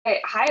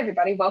Hi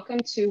everybody, welcome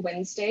to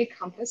Wednesday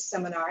Compass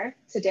Seminar.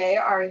 Today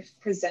our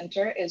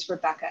presenter is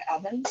Rebecca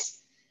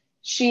Evans.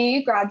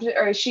 She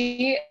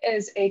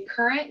is a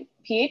current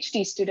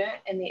PhD student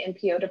in the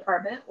NPO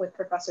department with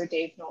Professor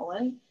Dave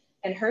Nolan,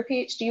 and her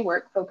PhD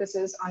work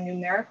focuses on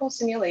numerical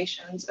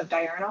simulations of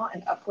diurnal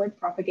and upward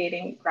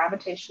propagating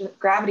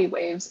gravity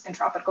waves in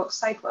tropical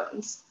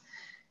cyclones.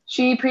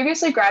 She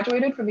previously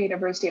graduated from the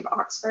University of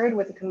Oxford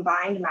with a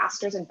combined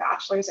master's and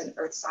bachelor's in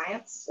earth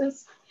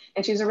sciences,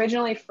 and she's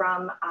originally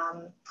from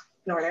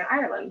Northern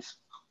Ireland.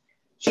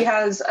 She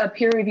has a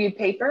peer-reviewed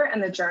paper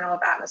in the Journal of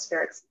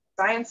Atmospheric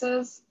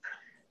Sciences.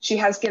 She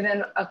has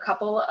given a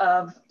couple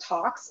of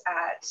talks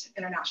at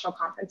international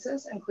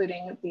conferences,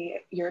 including the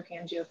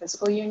European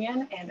Geophysical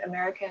Union and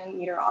American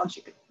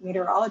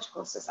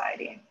Meteorological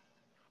Society.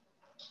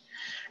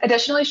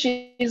 Additionally,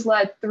 she's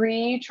led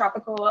 3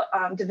 tropical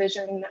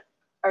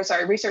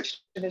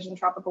research division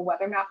tropical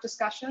weather map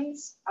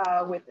discussions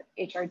with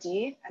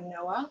HRD and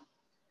NOAA.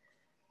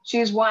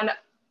 She's won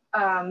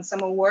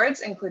some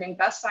awards, including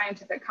Best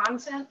Scientific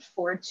Content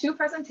for 2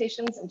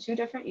 presentations in 2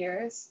 different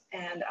years,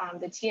 and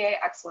the TA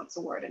Excellence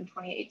Award in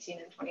 2018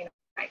 and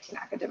 2019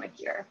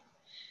 academic year.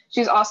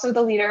 She's also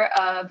the leader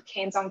of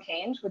Canes on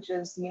Canes, which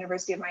is the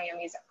University of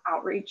Miami's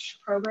outreach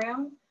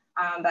program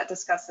that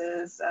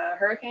discusses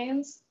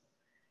hurricanes.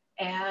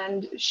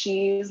 And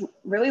she's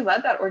really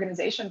led that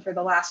organization for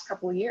the last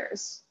couple of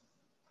years.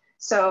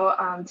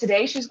 So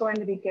today she's going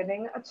to be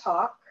giving a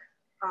talk,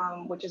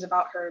 which is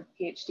about her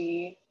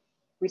PhD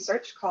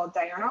research called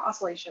Diurnal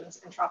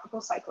Oscillations in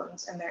Tropical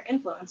Cyclones and Their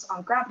Influence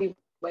on Gravity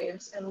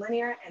Waves in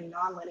Linear and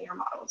Non-Linear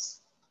Models.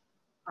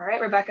 All right,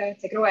 Rebecca,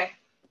 take it away.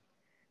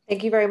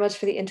 Thank you very much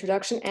for the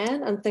introduction,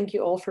 Anne, and thank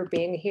you all for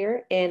being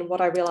here in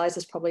what I realize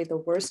is probably the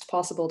worst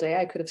possible day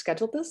I could have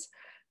scheduled this.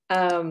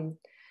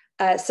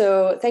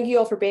 So thank you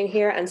all for being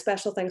here, and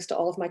special thanks to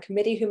all of my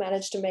committee who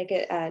managed to make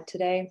it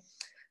today.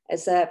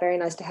 It's very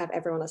nice to have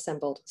everyone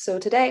assembled. So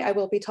today I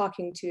will be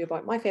talking to you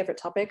about my favorite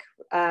topic,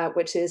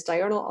 which is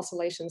diurnal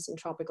oscillations in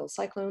tropical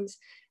cyclones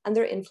and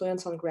their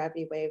influence on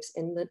gravity waves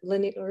in the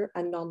linear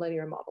and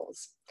nonlinear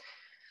models.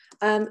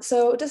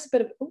 So just a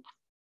bit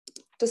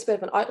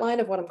of an outline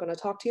of what I'm going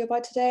to talk to you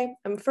about today.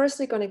 I'm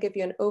firstly going to give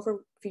you an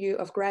overview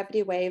of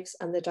gravity waves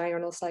and the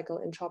diurnal cycle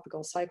in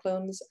tropical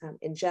cyclones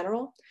in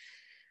general.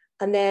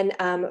 And then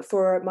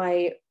for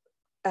my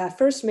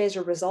first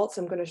major results,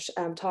 I'm going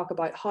to talk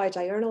about how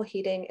diurnal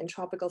heating in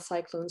tropical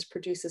cyclones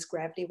produces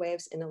gravity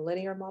waves in a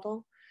linear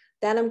model.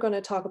 Then I'm going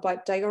to talk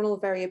about diurnal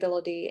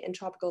variability in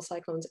tropical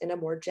cyclones in a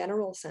more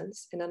general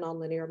sense in a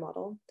nonlinear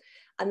model.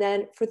 And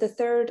then for the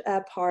third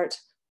part,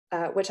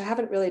 which I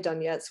haven't really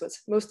done yet, so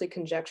it's mostly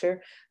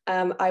conjecture,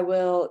 I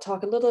will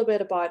talk a little bit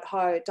about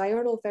how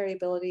diurnal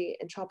variability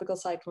in tropical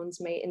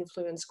cyclones may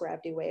influence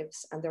gravity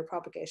waves and their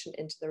propagation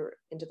into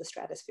the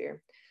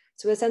stratosphere.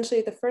 So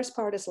essentially, the first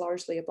part is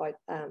largely about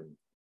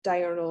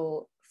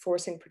diurnal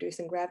forcing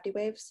producing gravity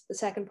waves. The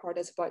second part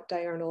is about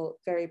diurnal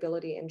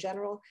variability in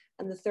general.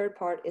 And the third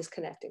part is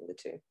connecting the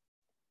two.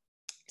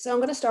 So I'm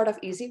going to start off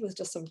easy with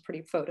just some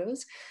pretty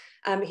photos.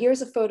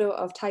 Here's a photo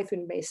of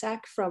Typhoon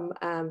Maysak from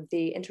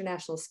the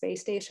International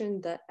Space Station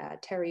that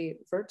Terry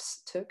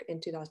Virts took in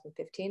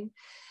 2015.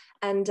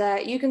 And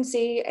you can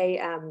see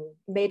a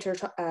major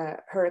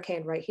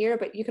hurricane right here,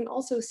 but you can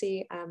also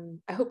see,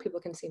 I hope people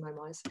can see my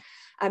mouse.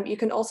 You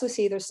can also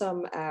see there's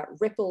some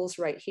ripples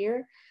right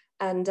here,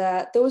 and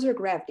those are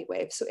gravity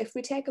waves. So if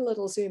we take a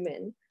little zoom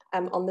in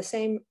on the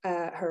same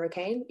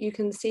hurricane, you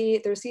can see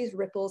there's these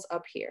ripples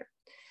up here.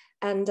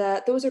 And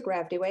those are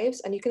gravity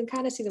waves, and you can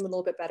kind of see them a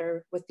little bit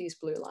better with these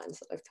blue lines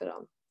that I've put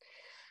on.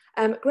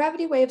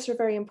 Gravity waves are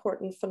very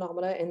important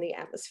phenomena in the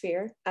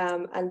atmosphere,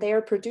 and they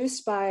are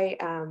produced by,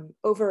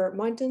 over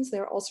mountains,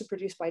 they're also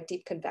produced by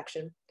deep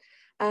convection.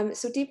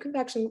 So deep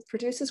convection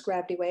produces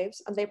gravity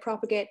waves, and they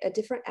propagate at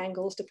different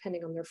angles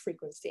depending on their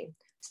frequency.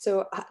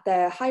 So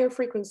the higher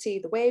frequency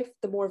the wave,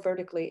 the more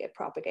vertically it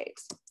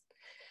propagates.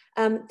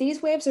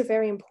 These waves are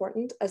very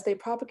important as they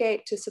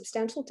propagate to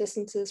substantial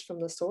distances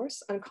from the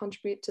source and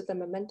contribute to the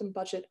momentum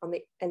budget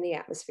in the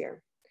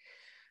atmosphere.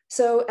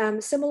 So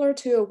similar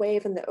to a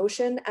wave in the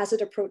ocean, as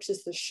it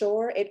approaches the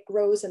shore, it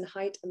grows in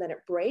height and then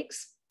it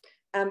breaks.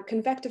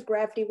 Convective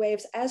gravity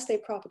waves, as they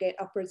propagate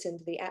upwards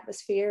into the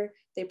atmosphere,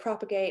 they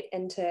propagate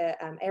into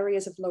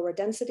areas of lower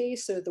density.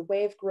 So the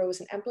wave grows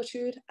in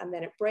amplitude and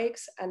then it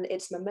breaks, and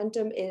its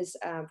momentum is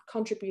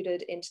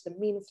contributed into the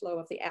mean flow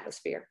of the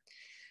atmosphere.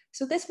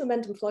 So this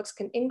momentum flux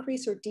can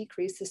increase or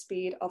decrease the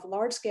speed of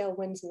large-scale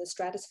winds in the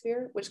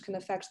stratosphere, which can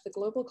affect the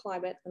global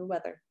climate and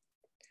weather.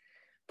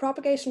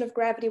 Propagation of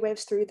gravity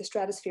waves through the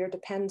stratosphere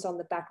depends on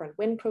the background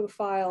wind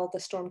profile, the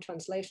storm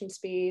translation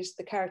speed,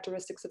 the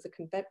characteristics of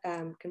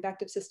the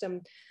convective system,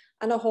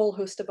 and a whole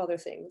host of other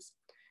things.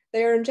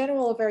 They are in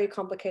general a very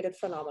complicated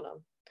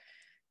phenomenon.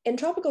 In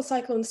tropical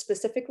cyclones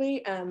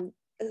specifically,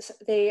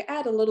 they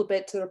add a little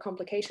bit to their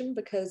complication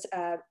because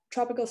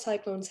tropical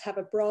cyclones have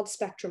a broad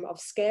spectrum of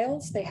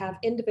scales. They have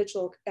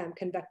individual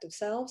convective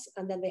selves,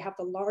 and then they have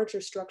the larger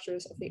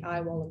structures of the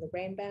eyewall and the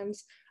rain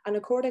bands. And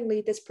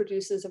accordingly, this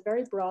produces a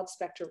very broad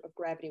spectrum of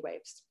gravity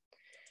waves.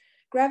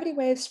 Gravity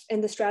waves in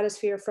the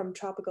stratosphere from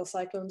tropical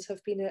cyclones have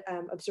been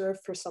observed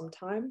for some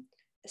time.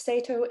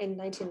 Sato in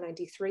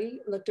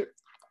 1993 looked at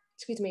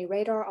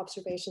radar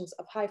observations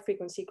of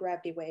high-frequency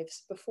gravity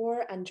waves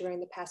before and during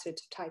the passage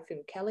of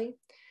Typhoon Kelly.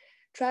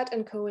 Tratt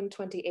and Co in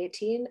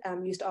 2018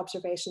 used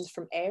observations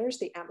from AIRS,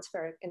 the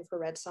atmospheric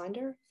infrared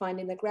sounder,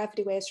 finding that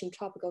gravity waves from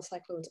tropical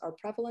cyclones are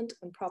prevalent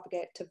and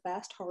propagate to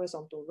vast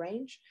horizontal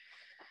range.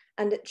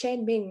 And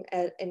Chen Ming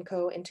and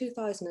Co in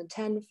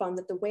 2010 found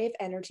that the wave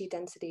energy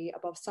density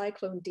above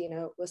Cyclone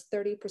Dina was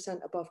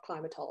 30% above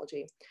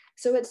climatology.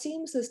 So it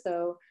seems as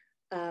though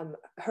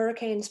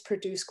hurricanes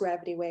produce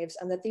gravity waves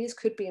and that these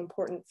could be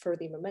important for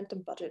the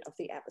momentum budget of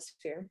the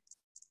atmosphere.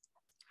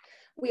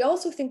 We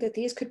also think that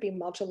these could be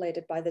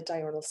modulated by the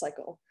diurnal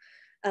cycle.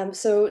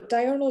 So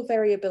diurnal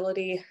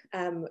variability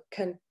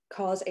can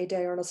cause a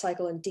diurnal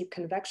cycle in deep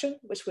convection,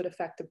 which would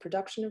affect the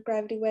production of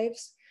gravity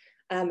waves.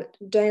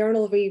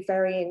 Diurnally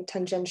varying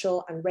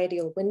tangential and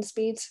radial wind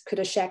speeds could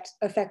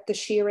affect the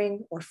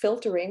shearing or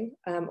filtering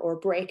or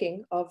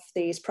breaking of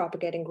these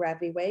propagating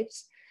gravity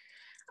waves.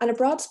 And a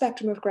broad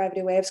spectrum of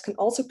gravity waves can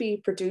also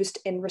be produced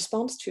in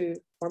response to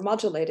or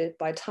modulated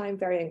by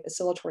time-varying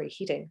oscillatory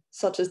heating,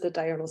 such as the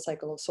diurnal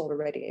cycle of solar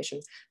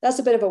radiation. That's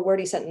a bit of a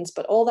wordy sentence,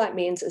 but all that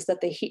means is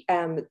that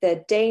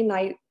the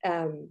day-night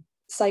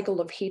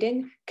cycle of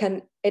heating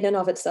can, in and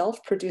of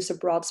itself, produce a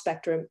broad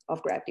spectrum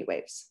of gravity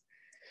waves.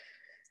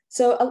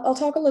 So I'll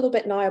talk a little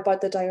bit now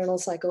about the diurnal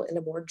cycle in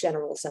a more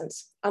general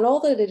sense. And all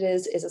that it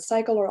is a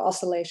cycle or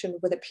oscillation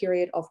with a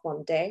period of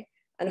one day.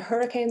 And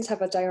hurricanes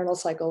have a diurnal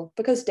cycle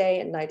because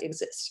day and night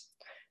exist.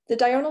 The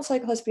diurnal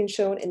cycle has been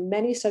shown in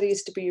many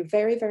studies to be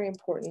very, very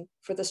important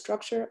for the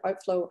structure,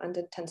 outflow, and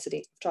intensity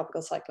of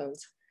tropical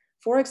cyclones.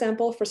 For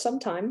example, for some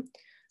time,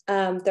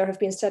 there have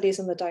been studies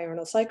on the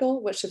diurnal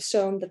cycle, which have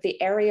shown that the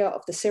area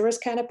of the cirrus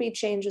canopy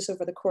changes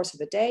over the course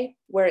of a day,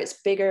 where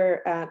it's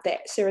bigger, the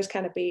cirrus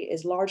canopy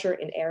is larger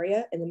in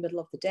area in the middle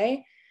of the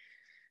day.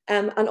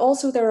 And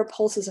also there are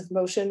pulses of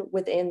motion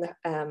within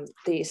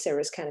the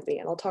cirrus canopy,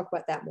 and I'll talk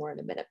about that more in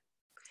a minute.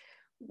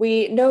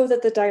 We know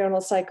that the diurnal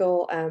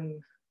cycle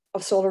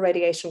of solar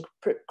radiation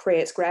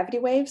creates gravity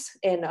waves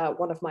in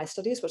one of my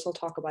studies, which I'll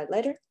talk about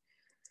later.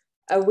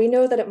 We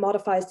know that it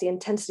modifies the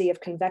intensity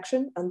of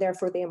convection and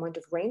therefore the amount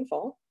of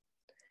rainfall.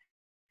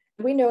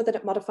 We know that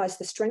it modifies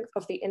the strength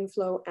of the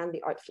inflow and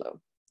the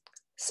outflow.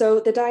 So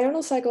the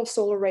diurnal cycle of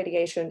solar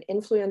radiation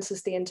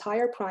influences the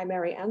entire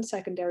primary and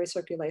secondary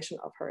circulation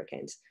of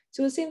hurricanes.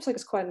 So it seems like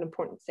it's quite an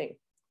important thing.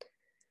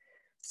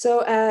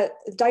 So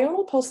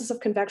diurnal pulses of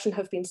convection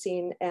have been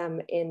seen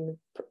in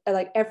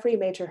like every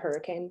major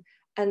hurricane.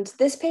 And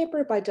this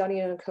paper by Dunny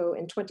and Co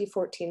in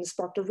 2014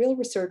 sparked a real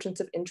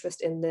resurgence of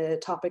interest in the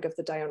topic of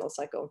the diurnal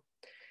cycle.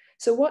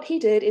 So what he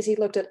did is he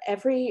looked at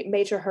every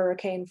major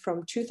hurricane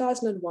from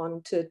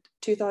 2001 to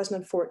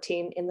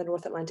 2014 in the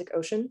North Atlantic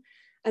Ocean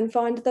and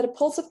found that a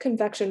pulse of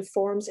convection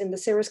forms in the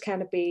cirrus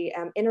canopy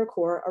inner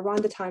core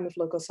around the time of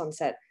local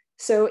sunset.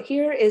 So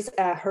here is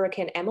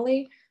Hurricane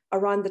Emily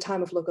around the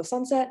time of local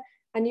sunset.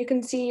 And you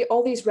can see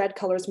all these red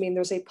colors mean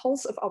there's a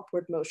pulse of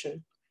upward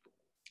motion.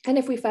 And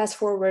if we fast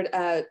forward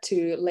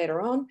to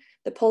later on,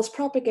 the pulse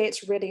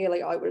propagates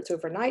radially outwards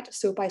overnight.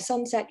 So by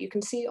sunset, you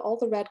can see all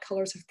the red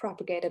colors have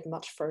propagated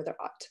much further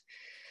out.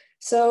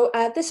 So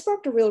this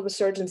sparked a real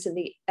resurgence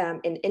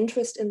in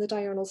interest in the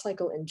diurnal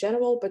cycle in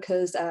general,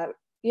 because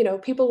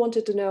people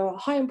wanted to know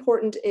how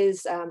important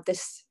is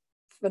this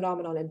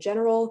phenomenon in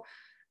general.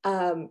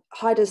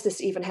 How does this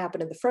even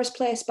happen in the first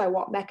place? By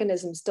what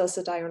mechanisms does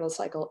the diurnal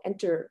cycle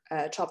enter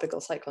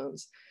tropical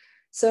cyclones?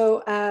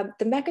 So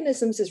the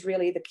mechanisms is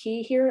really the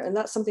key here, and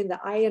that's something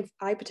that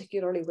I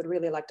particularly would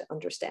really like to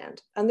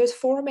understand. And there's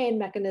four main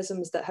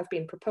mechanisms that have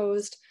been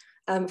proposed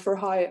for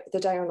how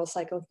the diurnal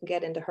cycle can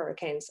get into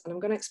hurricanes, and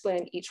I'm going to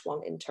explain each one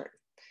in turn.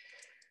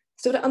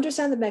 So to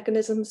understand the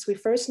mechanisms, we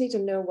first need to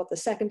know what the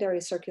secondary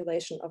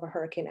circulation of a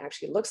hurricane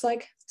actually looks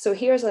like. So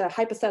here's a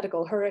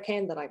hypothetical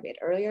hurricane that I made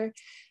earlier,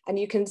 and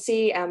you can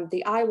see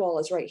the eye wall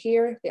is right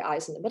here, the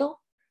eye's in the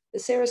middle, the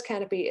cirrus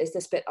canopy is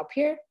this bit up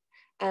here,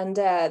 and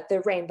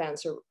the rain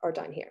bands are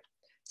down here.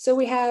 So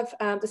we have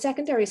the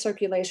secondary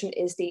circulation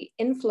is the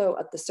inflow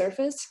at the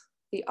surface,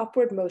 the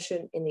upward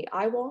motion in the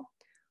eye wall,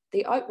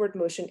 the outward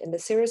motion in the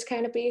cirrus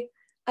canopy,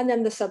 and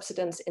then the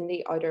subsidence in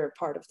the outer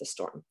part of the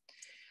storm.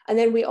 And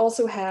then we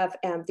also have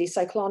the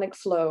cyclonic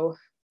flow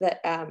that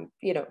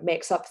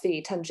makes up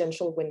the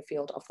tangential wind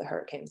field of the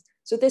hurricane.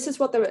 So this is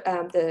what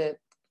the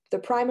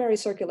primary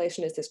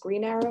circulation is, this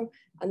green arrow,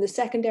 and the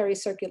secondary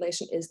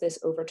circulation is this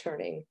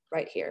overturning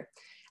right here.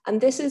 And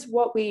this is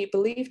what we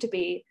believe to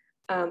be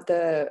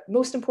the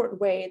most important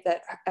way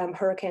that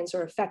hurricanes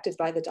are affected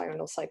by the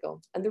diurnal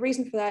cycle. And the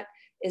reason for that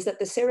is that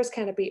the cirrus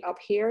canopy up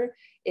here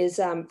is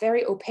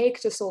very opaque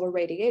to solar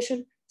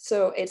radiation.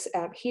 So it's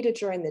heated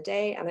during the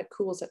day and it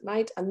cools at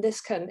night, and this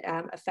can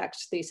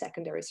affect the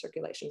secondary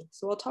circulation.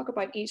 So we'll talk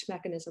about each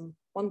mechanism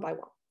one by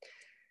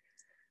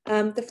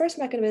one. The first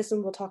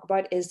mechanism we'll talk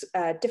about is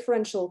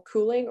differential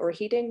cooling or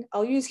heating.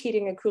 I'll use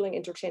heating and cooling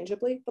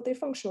interchangeably, but they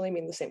functionally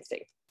mean the same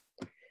thing.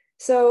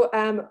 So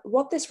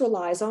what this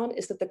relies on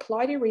is that the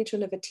cloudy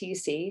region of a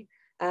TC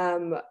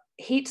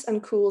heats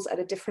and cools at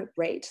a different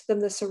rate than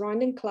the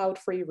surrounding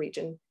cloud-free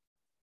region.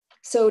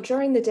 So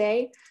during the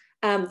day,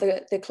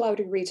 the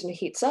cloudy region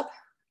heats up.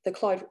 The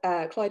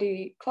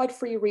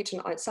cloud-free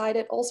region outside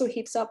it also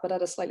heats up, but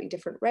at a slightly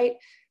different rate.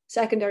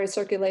 Secondary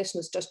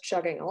circulation is just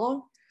chugging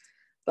along.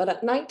 But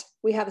at night,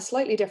 we have a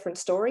slightly different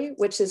story,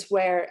 which is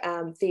where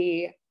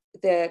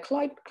the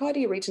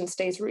cloudy region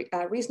stays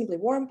reasonably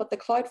warm, but the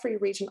cloud-free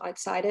region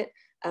outside it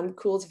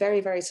cools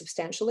very, very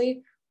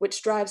substantially,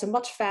 which drives a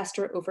much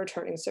faster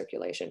overturning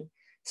circulation.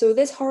 So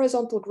this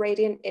horizontal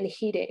gradient in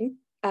heating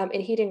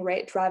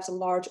rate drives a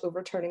large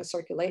overturning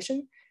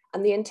circulation,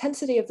 and the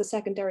intensity of the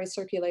secondary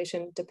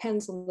circulation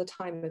depends on the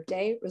time of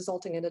day,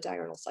 resulting in a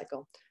diurnal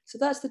cycle. So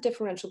that's the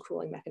differential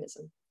cooling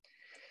mechanism.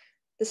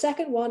 The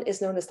second one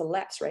is known as the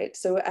lapse rate.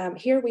 So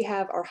here we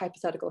have our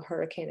hypothetical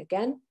hurricane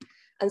again.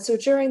 And so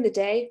during the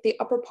day, the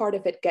upper part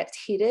of it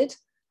gets heated.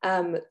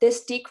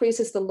 This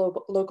decreases the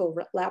local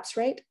lapse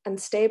rate and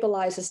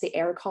stabilizes the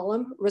air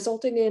column,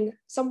 resulting in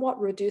somewhat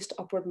reduced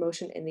upward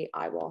motion in the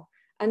eyewall.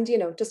 And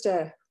just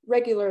a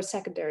regular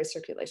secondary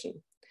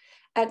circulation.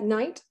 At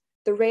night,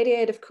 the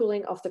radiative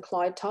cooling of the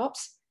cloud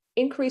tops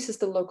increases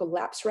the local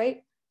lapse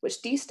rate,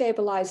 which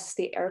destabilizes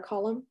the air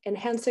column,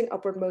 enhancing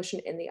upward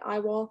motion in the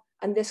eyewall.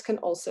 And this can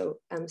also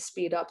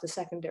speed up the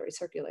secondary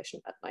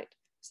circulation at night.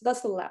 So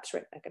that's the lapse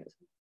rate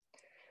mechanism.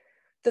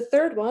 The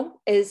third one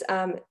is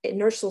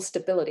inertial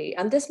stability.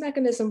 And this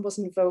mechanism was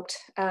invoked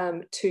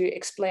to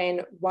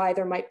explain why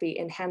there might be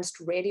enhanced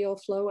radial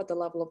flow at the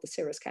level of the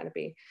cirrus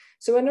canopy.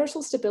 So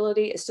inertial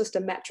stability is just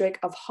a metric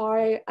of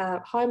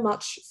how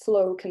much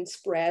flow can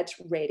spread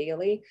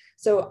radially.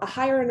 So a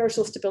higher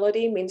inertial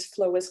stability means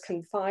flow is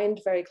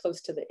confined very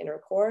close to the inner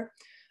core.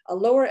 A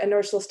lower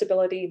inertial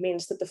stability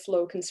means that the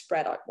flow can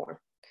spread out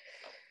more.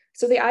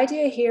 So the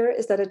idea here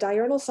is that a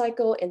diurnal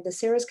cycle in the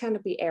cirrus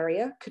canopy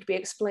area could be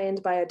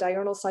explained by a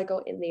diurnal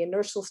cycle in the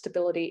inertial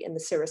stability in the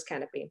cirrus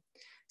canopy.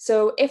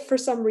 So if for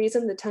some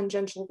reason the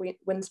tangential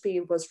wind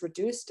speed was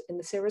reduced in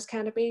the cirrus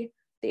canopy,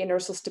 the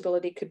inertial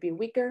stability could be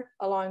weaker,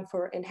 allowing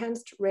for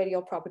enhanced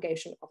radial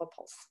propagation of a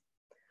pulse.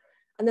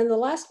 And then the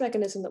last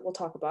mechanism that we'll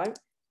talk about,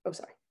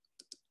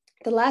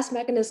 the last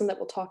mechanism that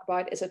we'll talk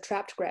about is a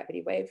trapped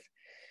gravity wave.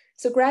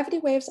 So gravity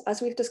waves, as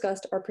we've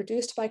discussed, are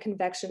produced by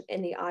convection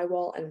in the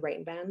eyewall and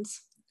rain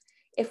bands.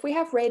 If we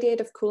have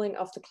radiative cooling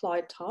of the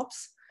cloud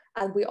tops,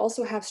 and we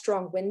also have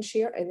strong wind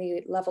shear in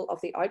the level of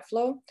the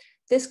outflow,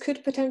 this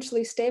could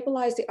potentially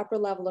stabilize the upper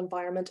level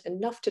environment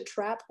enough to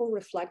trap or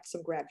reflect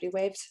some gravity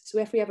waves. So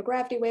if we have a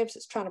gravity wave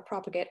that's trying to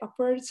propagate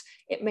upwards,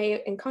 it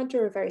may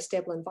encounter a very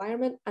stable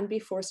environment and be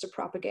forced to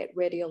propagate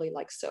radially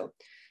like so.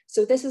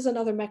 So this is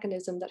another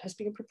mechanism that has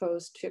been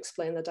proposed to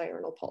explain the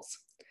diurnal pulse.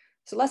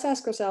 So let's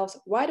ask ourselves,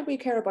 why do we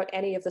care about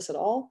any of this at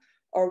all?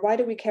 Or why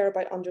do we care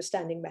about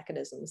understanding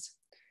mechanisms?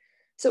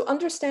 So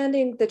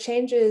understanding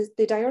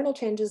the diurnal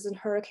changes in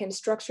hurricane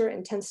structure,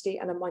 intensity,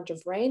 and amount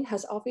of rain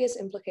has obvious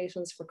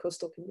implications for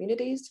coastal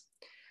communities.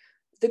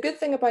 The good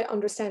thing about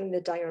understanding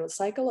the diurnal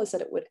cycle is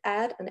that it would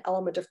add an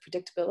element of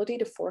predictability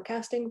to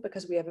forecasting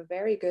because we have a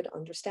very good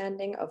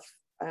understanding of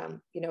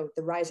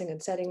the rising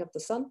and setting of the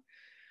sun.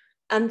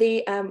 And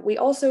we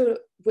also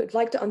would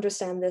like to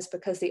understand this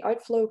because the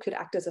outflow could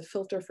act as a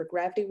filter for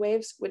gravity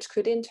waves, which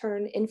could in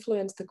turn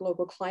influence the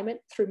global climate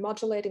through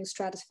modulating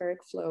stratospheric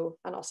flow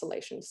and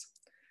oscillations.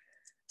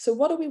 So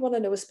what do we want to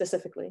know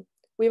specifically?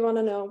 We want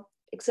to know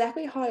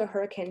exactly how a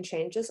hurricane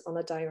changes on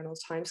a diurnal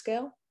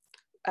timescale.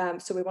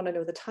 So we want to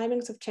know the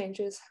timings of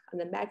changes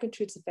and the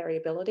magnitudes of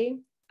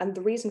variability. And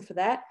the reason for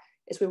that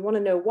is we want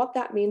to know what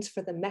that means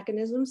for the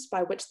mechanisms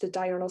by which the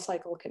diurnal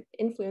cycle can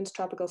influence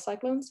tropical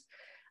cyclones.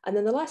 And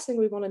then the last thing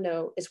we want to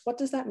know is what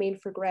does that mean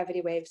for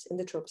gravity waves in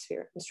the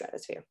troposphere and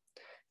stratosphere?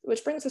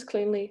 Which brings us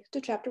cleanly to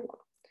chapter 1.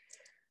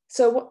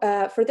 So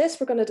for this,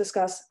 we're going to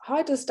discuss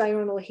how does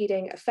diurnal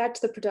heating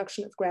affect the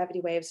production of gravity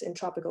waves in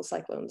tropical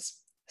cyclones?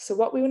 So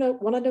what we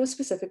want to know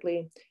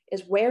specifically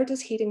is where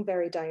does heating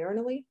vary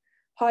diurnally?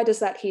 How does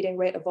that heating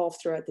rate evolve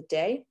throughout the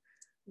day?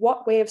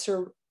 What waves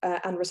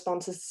and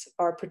responses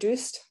are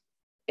produced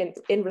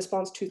in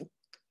response to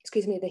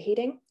the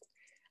heating?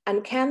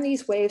 And can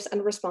these waves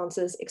and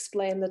responses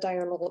explain the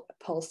diurnal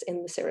pulse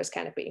in the cirrus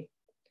canopy?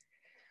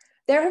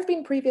 There have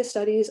been previous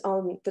studies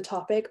on the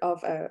topic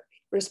of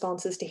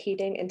responses to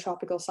heating in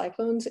tropical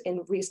cyclones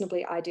in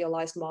reasonably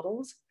idealized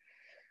models.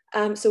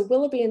 So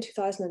Willoughby in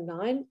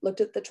 2009 looked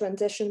at the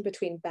transition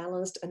between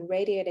balanced and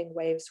radiating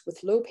waves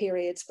with low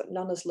periods, but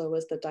none as low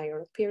as the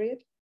diurnal period,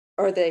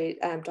 or the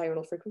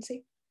diurnal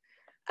frequency.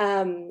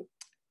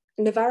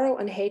 Navarro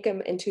and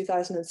Hakem in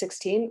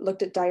 2016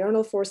 looked at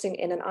diurnal forcing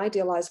in an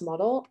idealized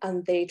model,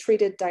 and they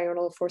treated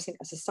diurnal forcing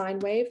as a sine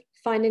wave,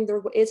 finding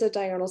there is a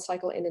diurnal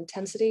cycle in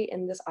intensity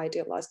in this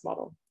idealized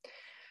model.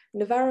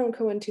 Navarro and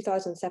Co in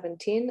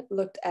 2017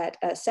 looked at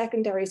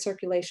secondary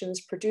circulations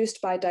produced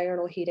by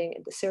diurnal heating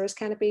in the cirrus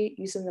canopy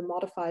using the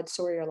modified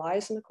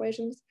Fourier-Eliason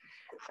equations.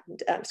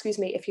 And,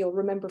 if you'll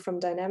remember from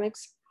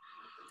dynamics,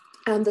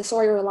 And the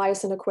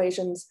Sawyer-Eliason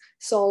equations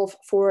solve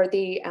for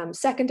the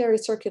secondary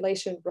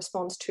circulation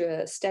response to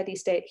a steady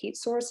state heat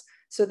source.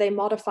 So they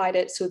modified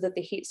it so that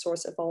the heat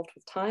source evolved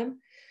with time.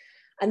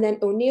 And then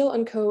O'Neill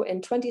and co.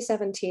 in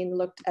 2017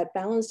 looked at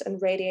balanced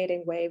and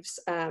radiating waves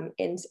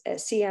in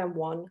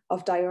CM1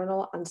 of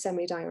diurnal and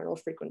semi-diurnal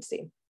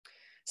frequency.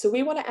 So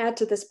we want to add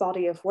to this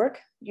body of work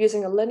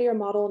using a linear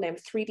model named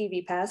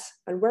 3D VPAS,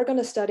 and we're going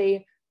to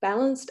study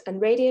balanced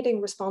and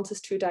radiating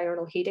responses to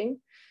diurnal heating.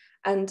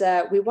 And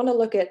we want to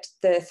look at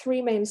the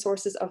three main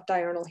sources of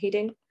diurnal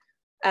heating,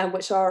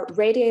 which are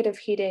radiative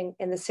heating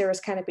in the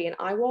cirrus canopy and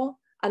eyewall,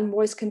 and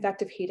moist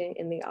convective heating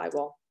in the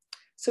eyewall.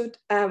 So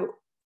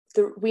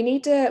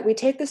we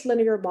take this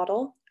linear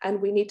model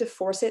and we need to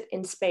force it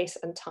in space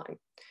and time.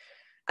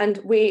 And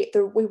we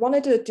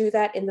wanted to do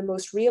that in the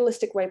most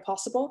realistic way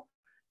possible.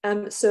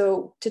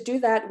 So to do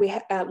that, we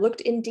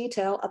looked in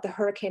detail at the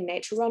hurricane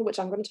nature run, which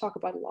I'm going to talk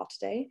about a lot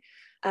today.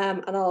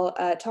 And I'll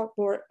talk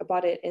more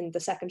about it in the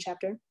second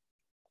chapter.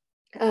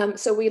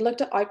 So we looked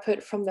at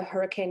output from the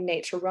hurricane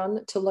nature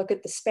run to look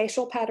at the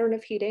spatial pattern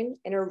of heating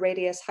in a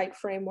radius height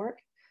framework.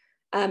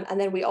 And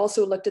then we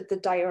also looked at the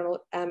diurnal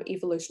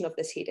evolution of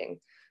this heating.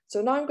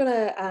 So now I'm going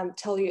to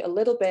tell you a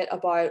little bit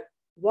about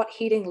what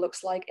heating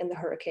looks like in the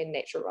hurricane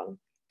nature run.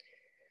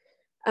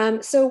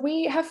 So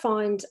we have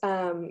found,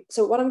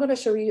 so what I'm going to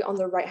show you on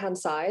the right-hand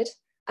side,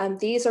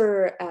 these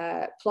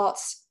are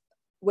plots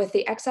with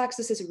the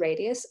x-axis is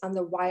radius and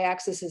the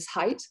y-axis is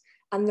height.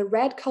 And the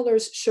red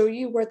colors show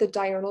you where the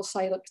diurnal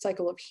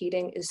cycle of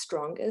heating is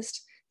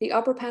strongest. The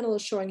upper panel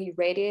is showing you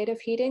radiative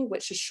heating,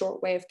 which is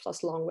short wave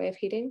plus long wave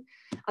heating.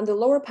 And the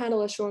lower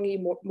panel is showing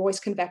you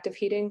moist convective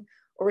heating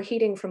or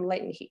heating from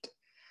latent heat.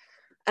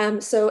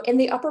 So in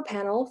the upper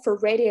panel for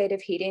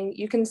radiative heating,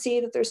 you can see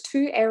that there's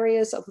two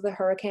areas of the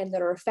hurricane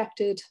that are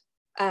affected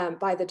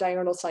by the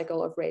diurnal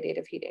cycle of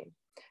radiative heating.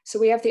 So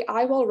we have the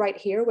eyewall right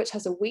here, which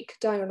has a weak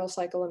diurnal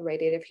cycle and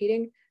radiative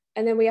heating.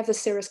 And then we have the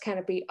cirrus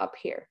canopy up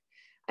here.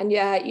 And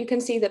yeah, you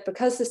can see that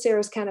because the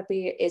cirrus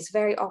canopy is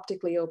very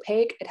optically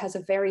opaque, it has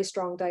a very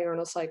strong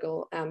diurnal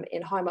cycle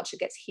in how much it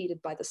gets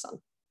heated by the sun.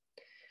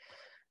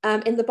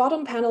 In the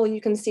bottom panel,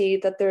 you can see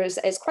that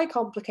it's quite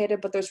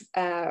complicated, but there's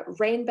a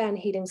rain band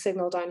heating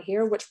signal down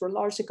here, which we're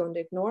largely going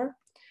to ignore.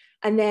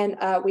 And then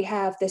we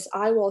have this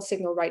eyewall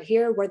signal right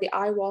here, where the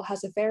eyewall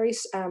has a very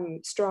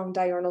strong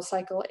diurnal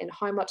cycle in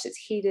how much it's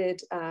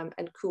heated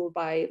and cooled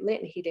by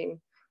latent heating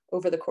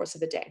over the course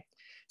of a day.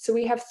 So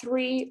we have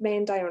three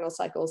main diurnal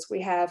cycles.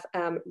 We have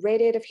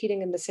radiative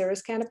heating in the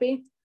cirrus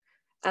canopy,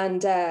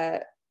 and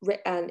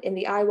in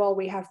the eyewall,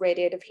 we have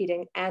radiative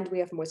heating and we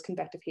have moist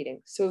convective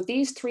heating. So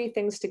these three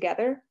things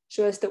together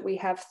show us that we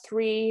have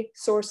three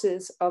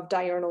sources of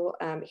diurnal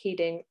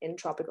heating in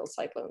tropical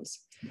cyclones.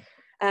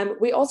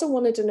 We also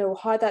wanted to know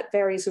how that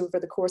varies over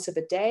the course of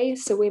a day.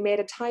 So we made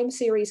a time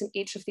series in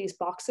each of these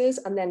boxes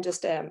and then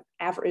just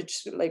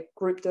average, like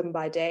grouped them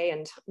by day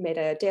and made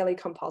a daily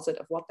composite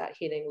of what that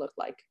heating looked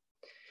like.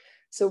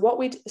 So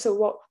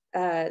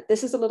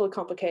this is a little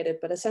complicated,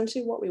 but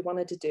essentially what we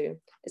wanted to do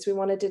is we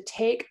wanted to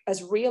take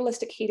as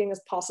realistic heating as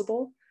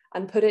possible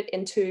and put it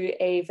into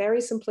a very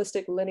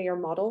simplistic linear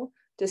model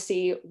to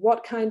see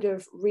what kind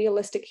of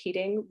realistic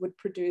heating would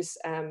produce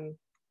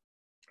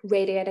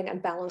radiating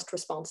and balanced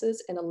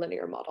responses in a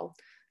linear model.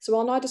 So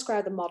I'll now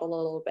describe the model a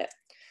little bit.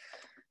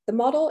 The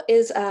model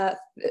is a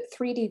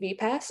 3D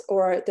VPAS,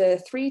 or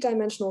the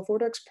three-dimensional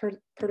vortex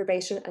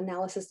perturbation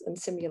analysis and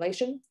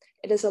simulation.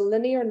 It is a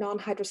linear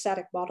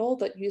non-hydrostatic model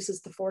that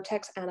uses the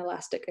vortex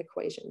anelastic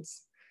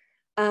equations.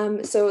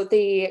 So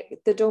the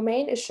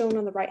domain is shown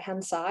on the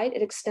right-hand side.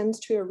 It extends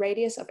to a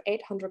radius of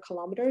 800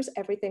 kilometers.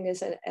 Everything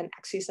is an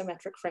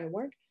axisymmetric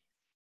framework.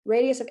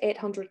 Radius of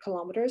 800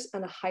 kilometers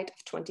and a height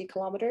of 20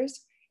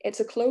 kilometers.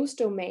 It's a closed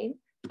domain,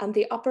 and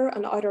the upper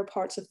and outer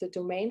parts of the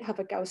domain have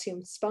a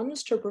Gaussian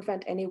sponge to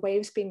prevent any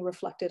waves being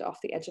reflected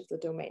off the edge of the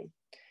domain.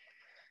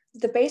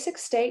 The basic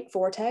state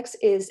vortex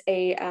is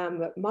a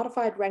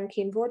modified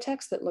Rankine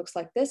vortex that looks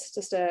like this,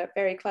 just a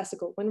very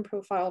classical wind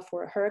profile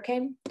for a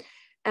hurricane.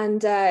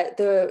 And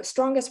the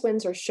strongest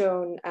winds are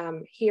shown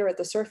here at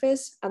the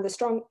surface, and the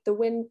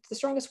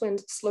strongest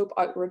winds slope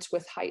outwards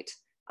with height.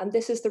 And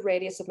this is the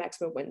radius of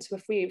maximum wind. So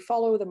if we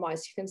follow the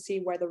mouse, you can see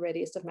where the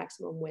radius of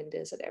maximum wind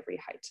is at every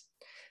height.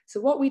 So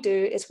what we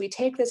do is we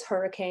take this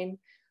hurricane,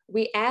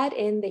 we add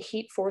in the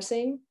heat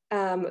forcing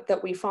that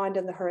we find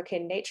in the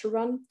hurricane nature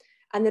run,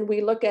 and then we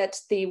look at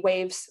the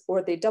waves,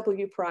 or the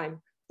W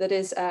prime, that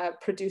is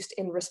produced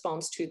in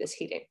response to this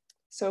heating.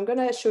 So I'm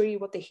going to show you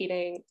what the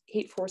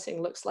heat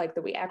forcing looks like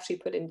that we actually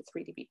put into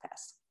 3D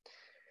VPAS.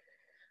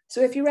 So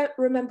if you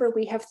remember,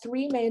 we have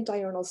three main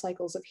diurnal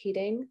cycles of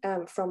heating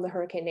from the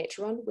hurricane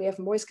nature run. We have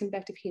moist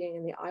convective heating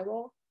in the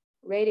eyewall,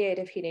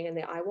 radiative heating in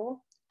the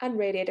eyewall, and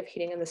radiative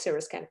heating in the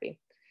cirrus canopy.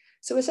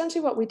 So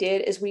essentially what we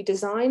did is we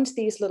designed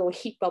these little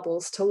heat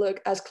bubbles to look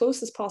as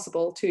close as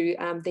possible to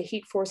the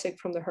heat forcing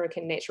from the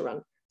hurricane nature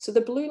run. So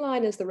the blue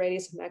line is the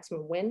radius of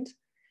maximum wind,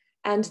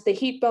 and the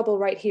heat bubble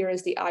right here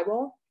is the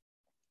eyewall.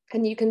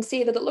 And you can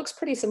see that it looks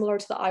pretty similar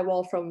to the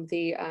eyewall from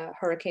the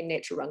hurricane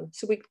nature run.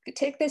 So we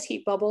take this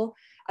heat bubble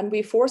And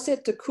we force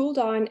it to cool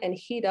down and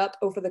heat up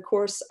over the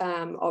course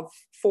of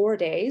 4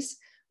 days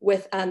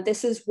and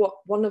this is what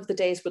one of the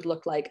days would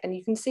look like. And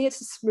you can see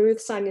it's a smooth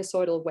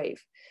sinusoidal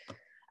wave.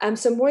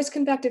 So moist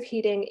convective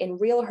heating in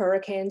real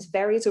hurricanes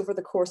varies over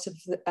the course of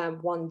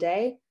 1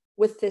 day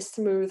with this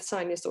smooth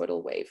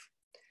sinusoidal wave.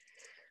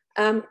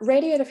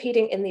 Radiative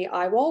heating in the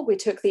eyewall, we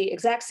took the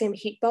exact same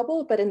heat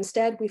bubble, but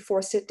instead we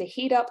forced it to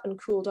heat up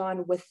and cool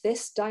down with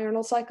this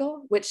diurnal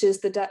cycle, which is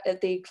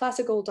the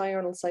classical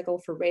diurnal cycle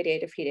for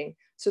radiative heating.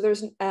 So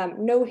there's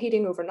no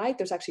heating overnight,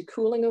 there's actually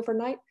cooling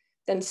overnight.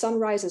 Then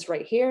sunrise is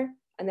right here,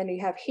 and then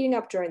you have heating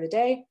up during the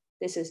day.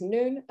 This is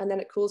noon, and then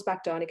it cools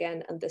back down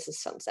again, and this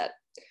is sunset.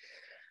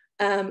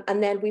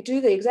 And then we do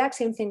the exact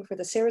same thing for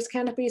the cirrus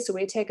canopy. So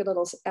we take a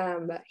little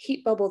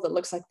heat bubble that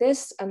looks like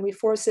this, and we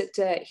force it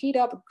to heat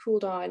up and cool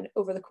down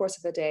over the course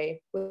of a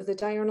day with a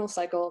diurnal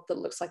cycle that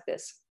looks like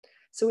this.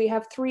 So we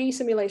have 3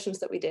 simulations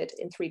that we did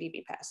in 3D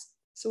BPAS.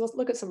 So we'll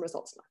look at some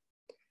results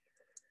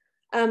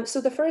now.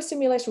 So the first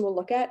simulation we'll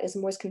look at is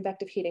moist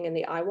convective heating in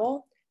the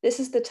eyewall. This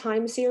is the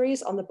time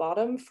series on the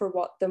bottom for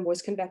what the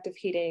moist convective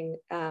heating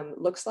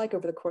looks like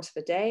over the course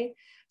of a day.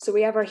 So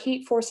we have our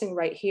heat forcing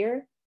right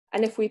here.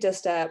 And if we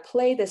just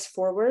play this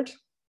forward,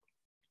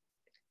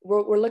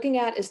 what we're looking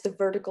at is the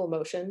vertical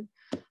motion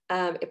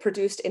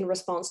produced in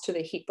response to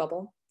the heat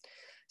bubble.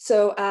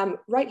 So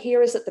right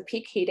here is at the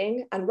peak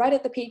heating, and right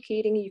at the peak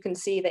heating, you can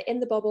see that in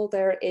the bubble,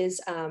 there is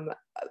a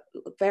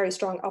very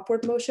strong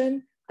upward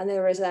motion, and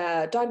there is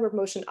a downward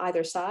motion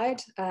either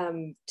side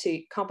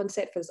to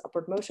compensate for this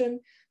upward motion.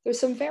 There's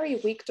some very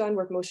weak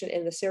downward motion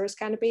in the cirrus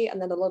canopy, and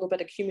then a little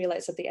bit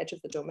accumulates at the edge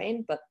of the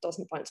domain, but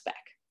doesn't bounce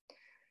back.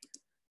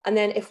 And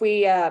then if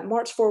we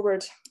march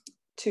forward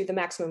to the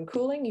maximum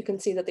cooling, you can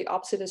see that the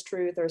opposite is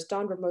true. There's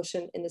downward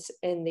motion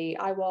in the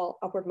eyewall,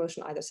 upward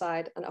motion either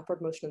side, and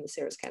upward motion in the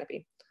cirrus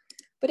canopy.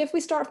 But if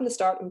we start from the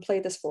start and play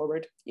this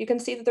forward, you can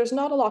see that there's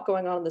not a lot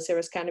going on in the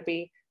cirrus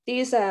canopy.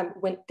 These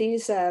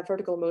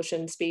vertical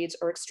motion speeds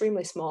are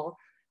extremely small,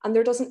 and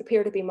there doesn't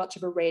appear to be much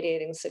of a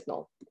radiating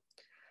signal.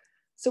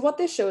 So what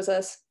this shows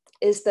us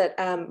is that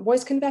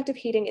moist convective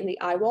heating in the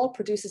eyewall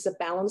produces a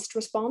balanced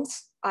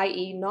response,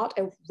 i.e. not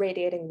a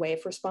radiating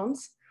wave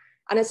response.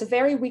 And it's a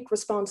very weak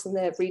response in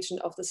the region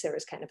of the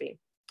cirrus canopy.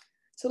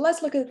 So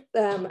let's look at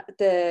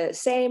the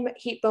same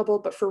heat bubble,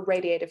 but for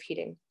radiative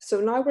heating.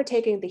 So now we're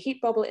taking the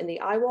heat bubble in the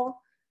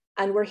eyewall,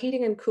 and we're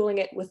heating and cooling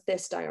it with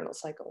this diurnal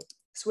cycle.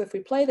 So if we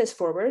play this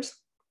forward,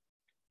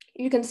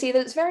 you can see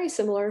that it's very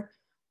similar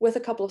with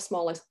a couple of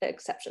small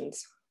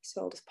exceptions.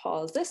 So I'll just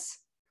pause this.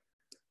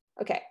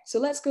 Okay, so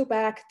let's go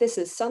back. This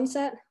is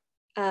sunset.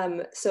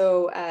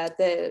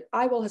 The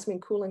eyewall has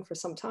been cooling for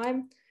some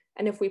time.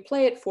 And if we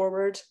play it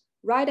forward,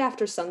 right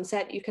after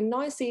sunset, you can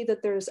now see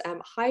that there's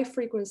high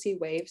frequency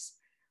waves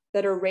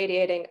that are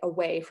radiating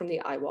away from the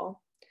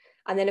eyewall.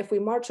 And then if we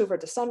march over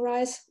to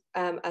sunrise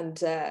and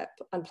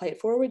play it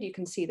forward, you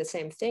can see the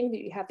same thing,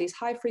 that you have these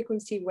high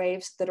frequency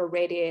waves that are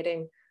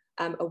radiating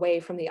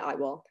away from the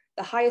eyewall.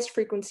 The highest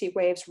frequency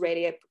waves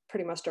radiate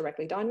pretty much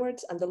directly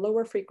downwards, and the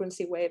lower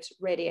frequency waves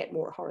radiate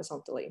more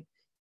horizontally.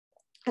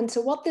 And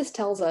so what this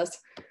tells us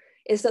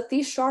is that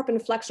these sharp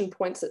inflection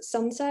points at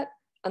sunset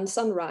and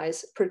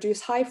sunrise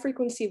produce high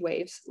frequency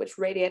waves which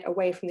radiate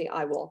away from the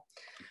eyewall.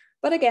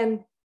 But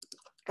again,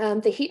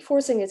 the heat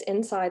forcing is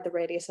inside the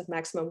radius of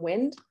maximum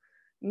wind.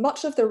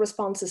 Much of the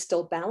response is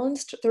still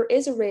balanced. There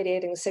is a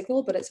radiating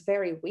signal, but it's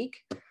very weak.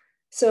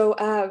 So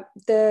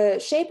the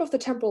shape of the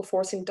temporal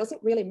forcing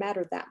doesn't really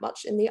matter that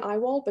much in the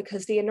eyewall,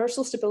 because the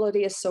inertial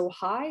stability is so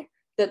high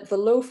that the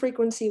low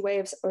frequency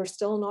waves are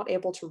still not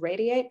able to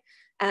radiate.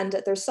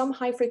 And there's some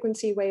high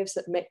frequency waves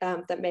that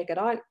make it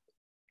out,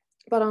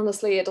 but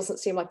honestly, it doesn't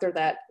seem like they're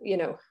that,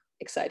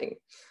 exciting.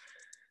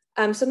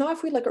 So now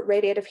if we look at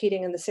radiative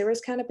heating in the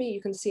cirrus canopy, you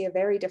can see a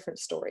very different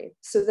story.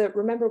 So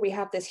remember, we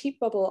have this heat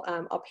bubble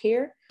up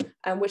here,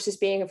 which is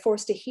being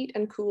forced to heat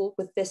and cool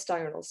with this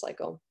diurnal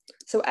cycle.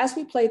 So as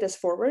we play this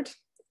forward,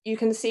 you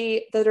can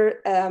see that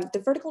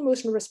the vertical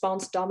motion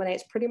response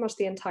dominates pretty much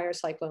the entire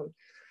cyclone.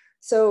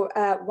 So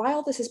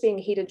while this is being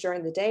heated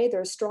during the day,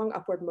 there's strong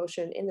upward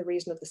motion in the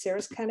region of the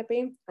cirrus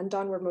canopy and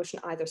downward motion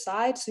either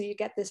side. So you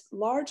get this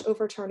large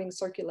overturning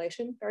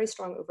circulation, very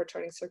strong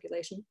overturning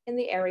circulation in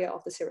the area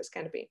of the cirrus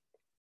canopy.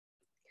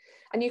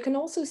 And you can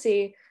also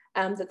see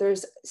that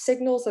there's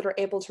signals that are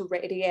able to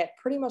radiate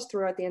pretty much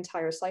throughout the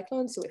entire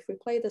cyclone. So if we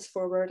play this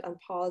forward and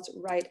pause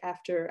right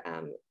after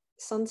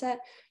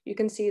sunset, you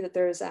can see that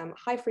there's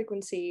high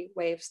frequency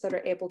waves that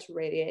are able to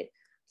radiate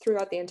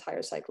throughout the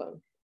entire cyclone.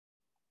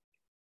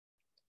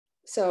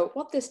 So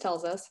what this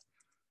tells us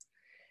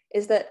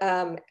is that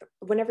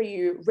whenever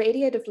you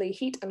radiatively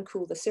heat and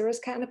cool the cirrus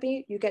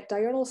canopy, you get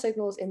diurnal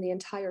signals in the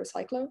entire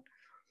cyclone.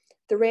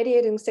 The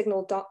radiating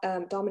signal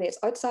dominates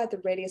outside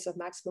the radius of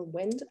maximum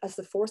wind, as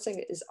the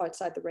forcing is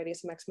outside the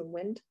radius of maximum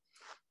wind.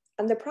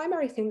 And the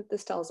primary thing that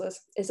this tells us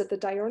is that the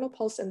diurnal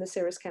pulse in the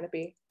cirrus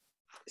canopy,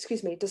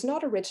 does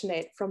not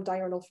originate from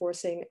diurnal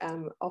forcing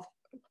of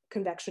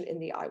convection in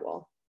the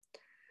eyewall.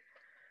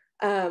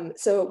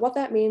 So what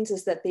that means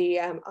is that the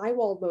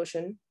eyewall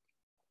motion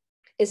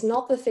is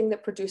not the thing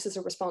that produces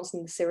a response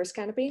in the cirrus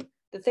canopy.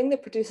 The thing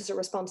that produces a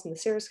response in the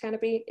cirrus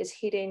canopy is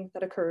heating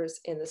that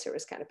occurs in the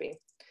cirrus canopy.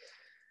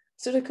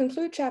 So to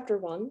conclude chapter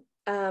 1,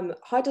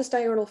 how does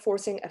diurnal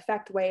forcing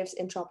affect waves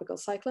in tropical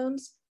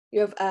cyclones?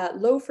 You have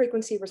low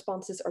frequency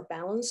responses are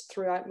balanced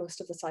throughout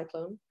most of the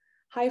cyclone.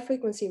 High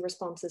frequency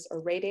responses are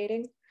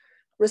radiating.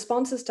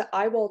 Responses to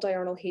eyewall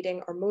diurnal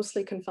heating are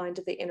mostly confined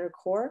to the inner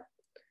core.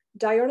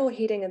 Diurnal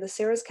heating in the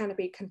cirrus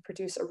canopy can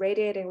produce a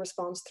radiating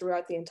response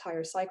throughout the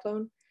entire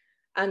cyclone.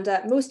 And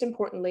most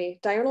importantly,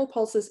 diurnal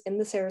pulses in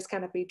the cirrus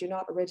canopy do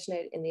not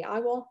originate in the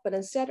eyewall, but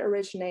instead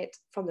originate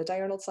from the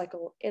diurnal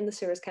cycle in the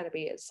cirrus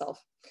canopy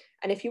itself.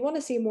 And if you want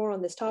to see more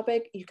on this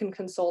topic, you can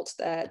consult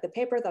the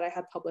paper that I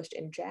had published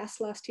in JAS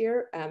last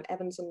year,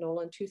 Evans and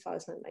Nolan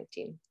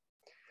 2019.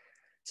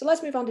 So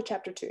let's move on to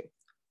chapter 2.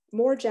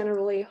 More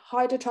generally,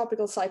 how do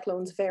tropical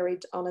cyclones vary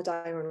on a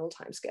diurnal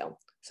timescale?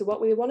 So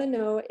what we want to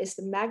know is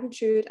the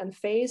magnitude and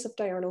phase of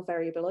diurnal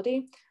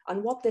variability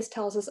and what this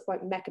tells us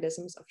about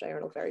mechanisms of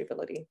diurnal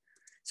variability.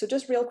 So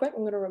just real quick,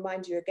 I'm going to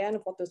remind you again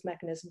of what those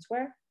mechanisms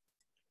were.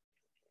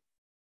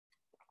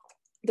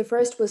 The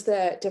first was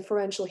the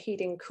differential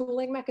heating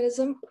cooling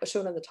mechanism,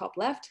 shown on the top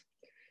left.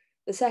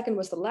 The second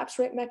was the lapse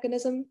rate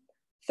mechanism.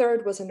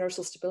 Third was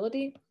inertial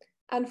stability.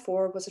 And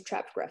 4 was a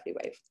trapped gravity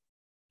wave.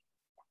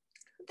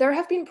 There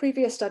have been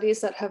previous studies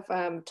that have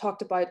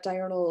talked about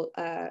diurnal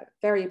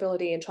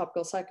variability in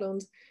tropical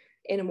cyclones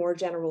in a more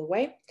general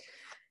way.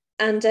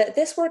 And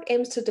this work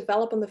aims to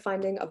develop on the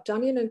finding of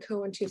Dunyan and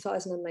Co. in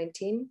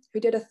 2019, who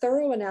did a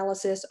thorough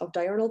analysis of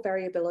diurnal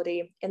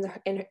variability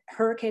in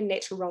Hurricane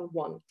Nature Run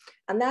 1.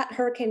 And that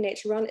Hurricane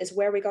Nature Run is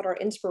where we got our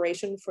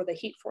inspiration for the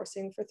heat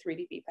forcing for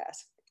 3D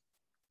BPAS.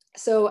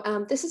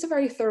 So this is a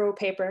very thorough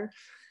paper,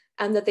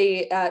 and that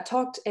they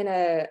talked in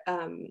a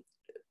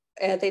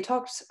they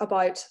talked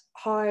about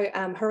how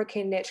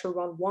Hurricane Nature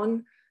Run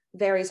 1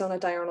 varies on a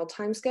diurnal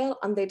timescale,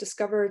 and they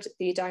discovered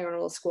the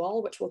diurnal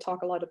squall, which we'll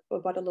talk a lot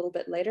about a little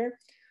bit later.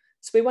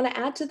 So we want to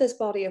add to this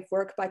body of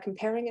work by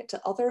comparing it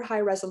to other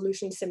high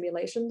resolution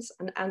simulations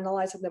and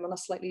analyzing them in a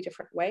slightly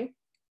different way.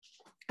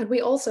 And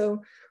we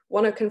also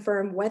want to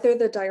confirm whether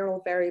the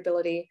diurnal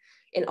variability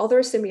in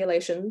other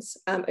simulations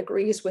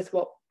agrees with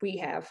what we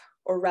have,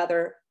 or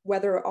rather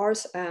whether our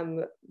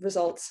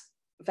results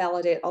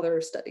validate other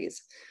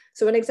studies.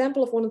 So an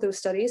example of one of those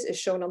studies is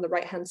shown on the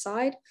right-hand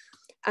side.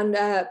 And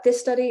this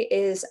study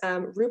is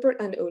Rupert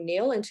and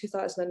O'Neill in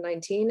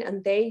 2019,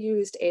 and they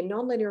used a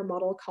nonlinear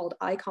model called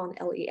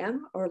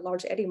ICON-LEM, or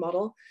large eddy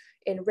model,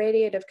 in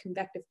radiative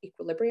convective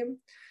equilibrium.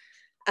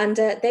 And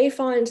they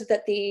found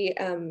that the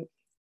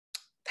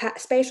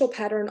spatial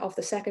pattern of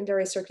the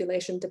secondary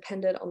circulation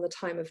depended on the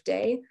time of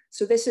day.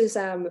 So this is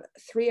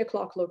 3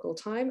 o'clock local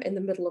time in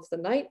the middle of the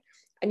night.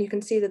 And you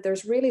can see that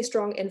there's really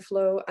strong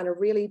inflow and a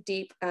really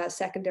deep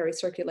secondary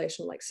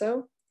circulation like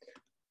so.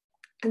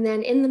 And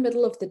then in the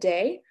middle of the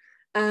day,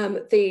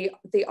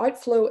 the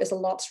outflow is a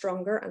lot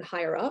stronger and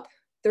higher up.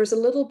 There's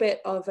a little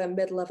bit of a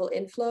mid-level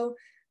inflow,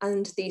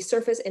 and the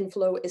surface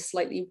inflow is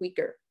slightly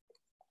weaker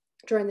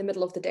during the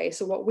middle of the day.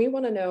 So what we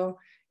want to know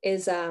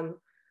is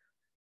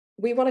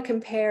we want to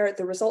compare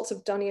the results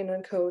of Dunyan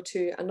and Co.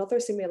 to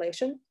another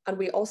simulation. And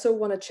we also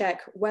want to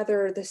check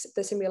whether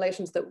the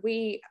simulations that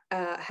we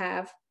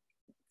have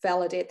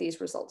validate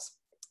these results.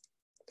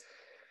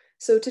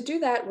 So to do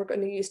that, we're going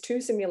to use 2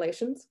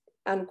 simulations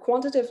and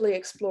quantitatively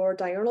explore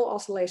diurnal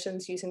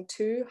oscillations using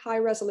 2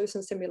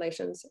 high-resolution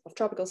simulations of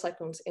tropical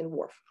cyclones in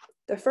WRF.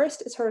 The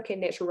first is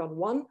Hurricane Nature Run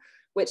 1,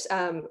 which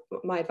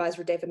my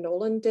advisor David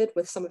Nolan did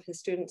with some of his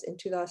students in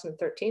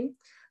 2013.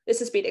 This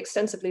has been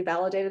extensively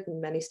validated in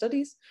many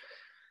studies.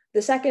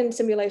 The second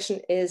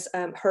simulation is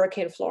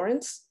Hurricane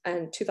Florence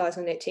in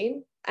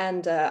 2018,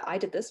 and I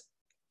did this.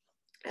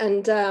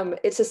 And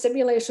it's a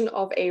simulation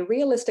of a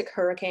realistic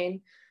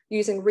hurricane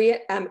using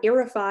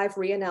ERA 5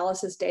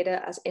 reanalysis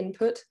data as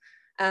input.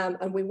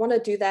 And we want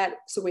to do that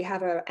so we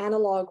have an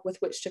analog with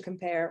which to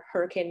compare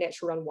Hurricane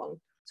Nature Run 1.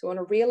 So on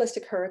a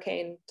realistic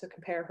hurricane to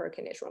compare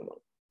Hurricane Nature Run 1.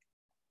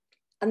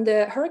 And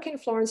the Hurricane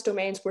Florence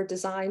domains were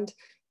designed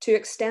to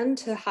extend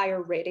to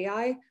higher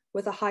radii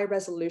with a high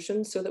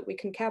resolution so that we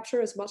can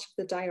capture as much of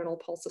the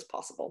diurnal pulse as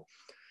possible.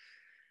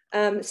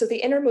 So the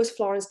innermost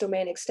Florence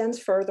domain extends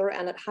further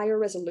and at higher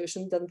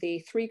resolution than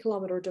the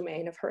 3-kilometer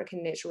domain of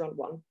Hurricane Nature Run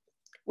 1.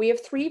 We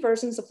have 3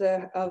 versions of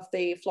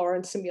the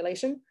Florence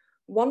simulation,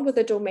 one with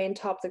a domain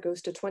top that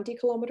goes to 20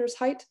 kilometers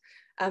height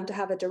to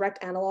have a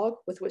direct analog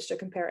with which to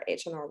compare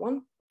HNR1.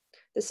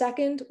 The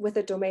second with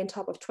a domain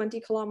top of 20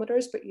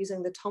 kilometers, but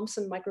using the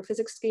Thomson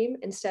microphysics scheme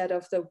instead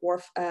of the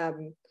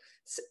WRF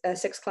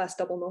 6-class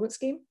double moment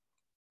scheme.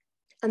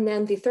 And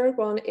then the third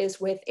one is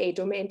with a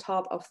domain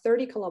top of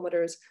 30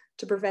 kilometers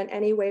to prevent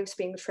any waves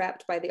being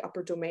trapped by the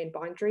upper domain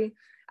boundary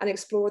and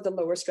explore the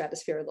lower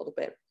stratosphere a little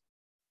bit.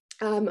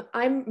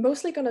 I'm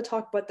mostly going to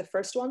talk about the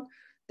first one,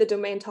 the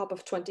domain top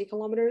of 20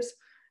 kilometers,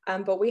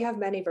 but we have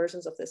many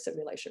versions of this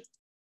simulation.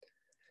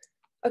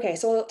 Okay,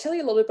 so I'll tell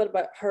you a little bit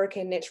about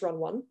Hurricane Nature Run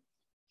 1.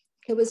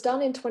 It was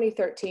done in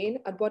 2013,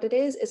 and what it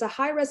is a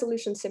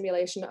high-resolution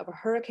simulation of a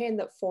hurricane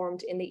that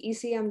formed in the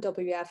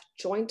ECMWF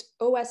joint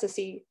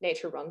OSSE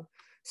nature run.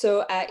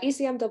 So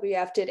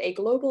ECMWF did a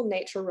global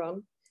nature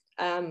run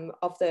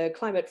of the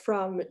climate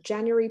from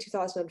January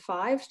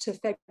 2005 to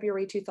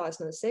February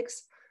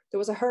 2006. There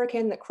was a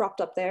hurricane that cropped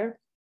up there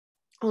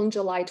on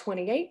July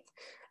 28th,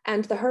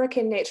 and the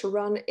hurricane nature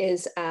run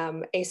is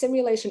a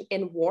simulation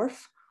in WRF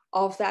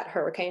of that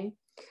hurricane.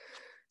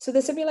 So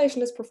the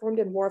simulation is performed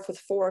in WRF with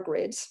 4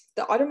 grids.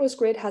 The outermost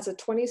grid has a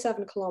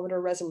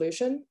 27-kilometer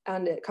resolution,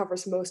 and it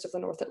covers most of the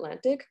North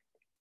Atlantic.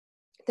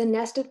 The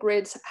nested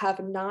grids have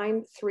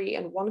 9, 3,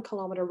 and 1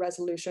 kilometer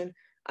resolution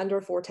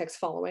under vortex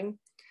following.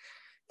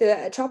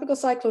 The tropical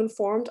cyclone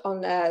formed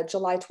on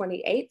July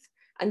 28th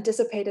and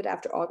dissipated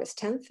after August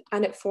 10th,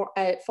 and it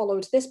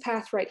followed this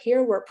path right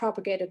here where it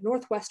propagated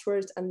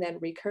northwestwards and then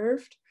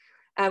recurved.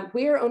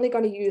 We're only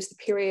going to use the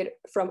period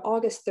from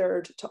August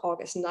 3rd to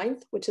August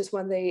 9th, which is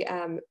when the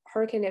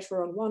Hurricane Nature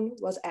Run 1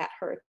 was at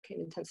hurricane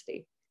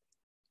intensity.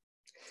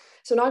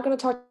 So now I'm going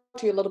to talk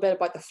to you a little bit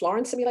about the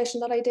Florence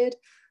simulation that I did.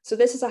 So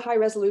this is a high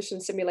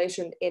resolution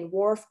simulation in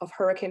WRF of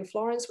Hurricane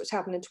Florence, which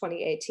happened in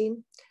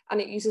 2018.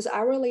 And it uses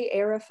hourly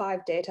ERA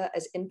 5 data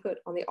as input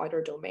on the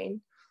outer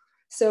domain.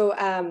 So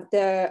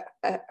the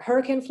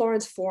Hurricane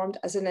Florence formed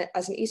as an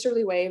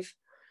easterly wave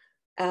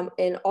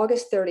in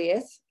August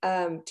 30th,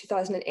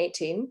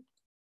 2018.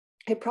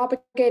 It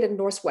propagated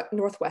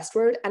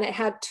northwestward, and it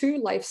had 2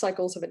 life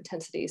cycles of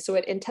intensity. So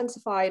it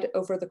intensified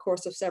over the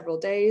course of several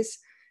days,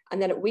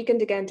 and then it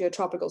weakened again to a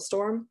tropical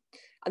storm,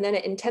 and then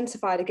it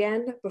intensified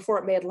again before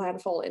it made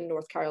landfall in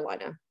North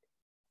Carolina.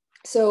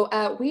 So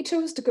we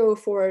chose to go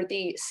for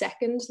the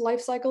second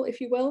life cycle,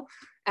 if you will,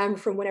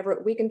 from whenever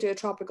it weakened to a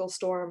tropical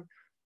storm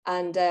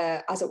and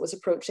as it was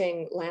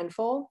approaching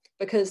landfall,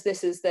 because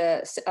this is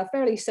a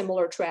fairly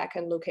similar track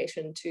and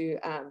location to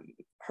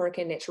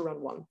Hurricane Nature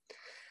Run 1.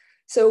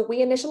 So we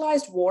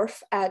initialized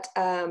WRF at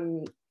 00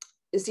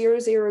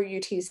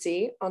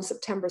 UTC on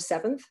September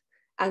 7th,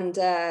 and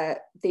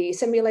the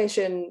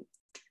simulation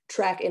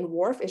track in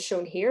WRF is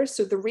shown here.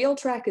 So the real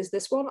track is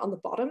this one on the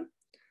bottom,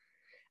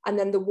 and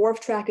then the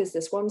WRF track is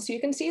this one. So you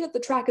can see that the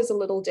track is a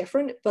little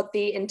different, but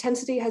the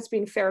intensity has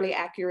been fairly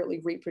accurately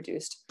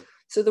reproduced.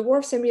 So the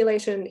WRF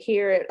simulation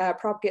here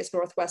propagates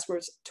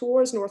northwestwards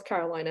towards North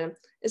Carolina.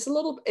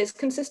 It's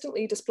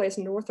consistently displaced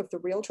north of the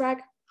real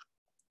track,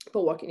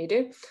 but what can you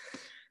do?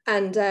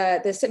 And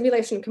the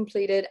simulation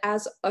completed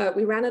as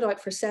we ran it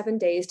out for 7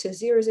 days to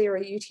 00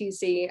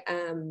 UTC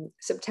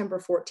September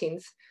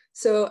 14th.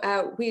 So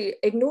we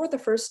ignored the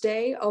first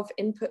day of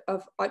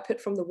output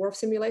from the WRF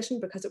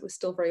simulation because it was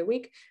still very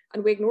weak,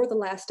 and we ignored the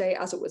last day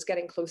as it was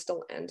getting close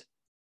to land.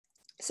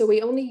 So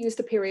we only used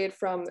the period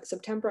from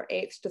September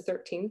 8th to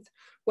 13th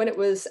when it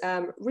was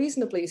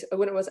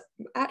when it was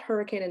at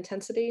hurricane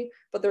intensity,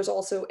 but there's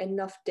also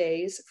enough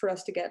days for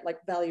us to get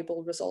like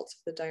valuable results of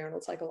the diurnal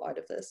cycle out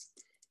of this.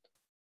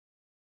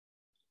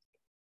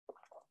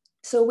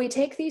 So we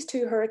take these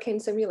 2 hurricane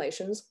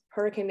simulations,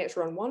 Hurricane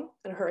Nature Run 1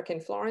 and Hurricane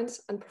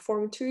Florence, and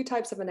perform 2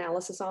 types of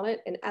analysis on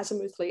it in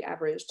azimuthally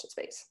averaged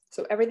space.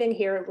 So everything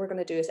here we're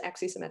going to do is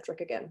axisymmetric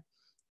again.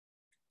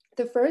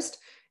 The first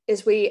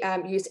is we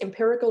use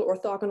empirical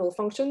orthogonal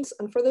functions.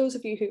 And for those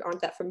of you who aren't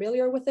that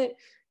familiar with it,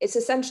 it's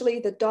essentially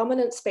the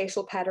dominant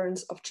spatial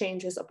patterns of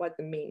changes about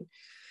the mean.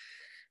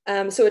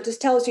 So it just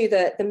tells you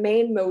the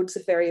main modes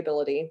of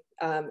variability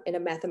in a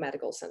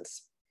mathematical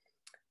sense.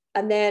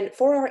 And then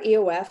for our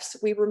EOFs,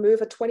 we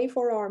remove a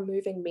 24-hour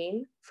moving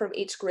mean from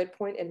each grid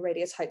point in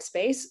radius height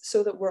space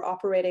so that we're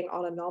operating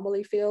on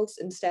anomaly fields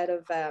instead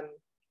of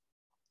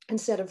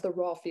the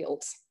raw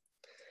fields.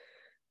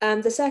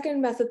 The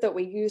second method that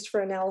we used for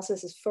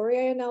analysis is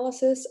Fourier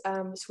analysis.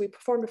 So we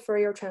performed a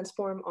Fourier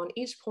transform on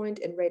each point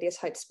in radius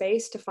height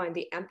space to find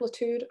the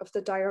amplitude of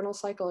the diurnal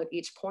cycle at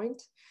each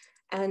point.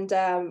 And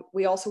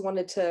we also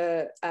wanted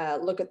to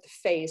look at the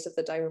phase of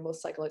the diurnal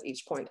cycle at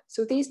each point.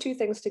 So these 2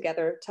 things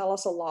together tell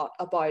us a lot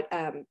about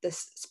the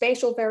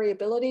spatial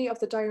variability of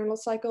the diurnal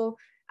cycle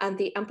and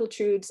the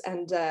amplitudes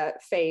and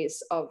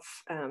phase of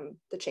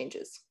the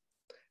changes.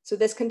 So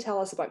this can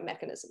tell us about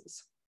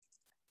mechanisms.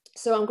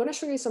 So I'm going to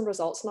show you some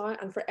results now,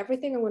 and for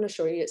everything I'm going to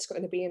show you, it's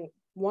going to be in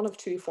one of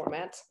 2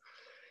 formats.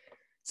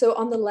 So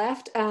on the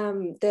left,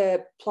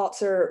 the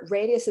plots are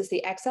radius is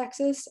the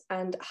x-axis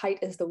and height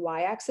is the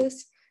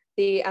y-axis.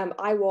 The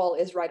eyewall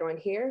is right around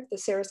here, the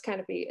cirrus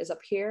canopy is up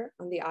here,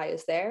 and the eye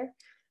is there.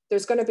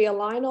 There's going to be a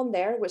line on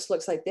there which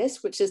looks like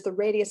this, which is the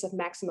radius of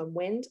maximum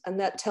wind, and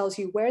that tells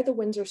you where the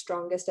winds are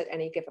strongest at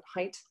any given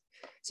height.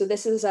 So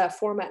this is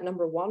format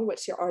number 1,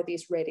 which are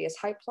these radius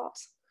height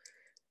plots.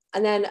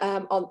 And then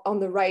on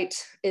the right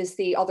is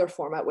the other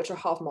format, which are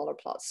Hofmöller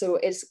plots. So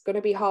it's going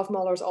to be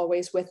Hofmöllers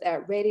always with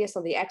radius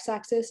on the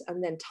x-axis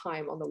and then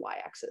time on the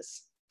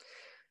y-axis.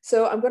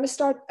 So I'm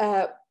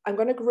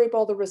going to group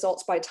all the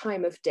results by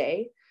time of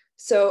day.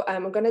 So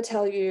I'm going to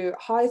tell you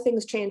how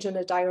things change in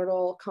a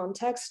diurnal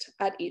context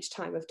at each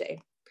time of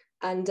day.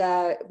 And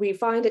we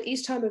find at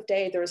each time of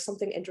day, there is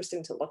something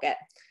interesting to look at.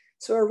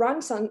 So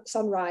around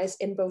sunrise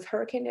in both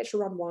Hurricane Nature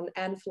Run 1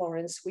 and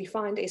Florence, we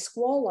find a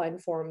squall line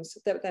forms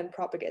that then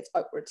propagates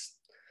outwards.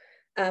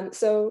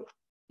 So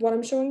what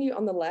I'm showing you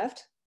on the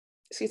left,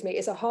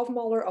 is a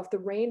Hofmöller of the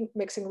rain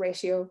mixing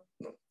ratio,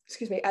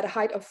 at a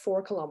height of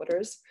 4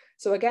 kilometers.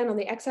 So again, on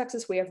the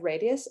x-axis, we have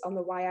radius, on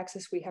the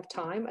y-axis, we have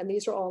time, and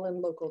these are all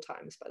in local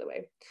times, by the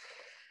way.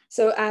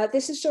 So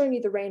this is showing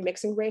you the rain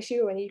mixing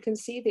ratio, and you can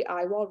see the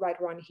eyewall right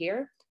around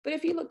here. But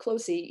if you look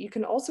closely, you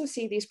can also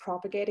see these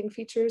propagating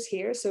features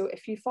here. So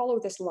if you follow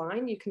this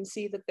line, you can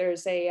see that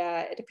there's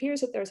it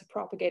appears that there's a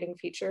propagating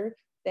feature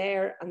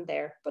there and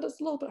there, but it's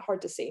a little bit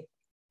hard to see.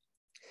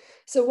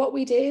 So what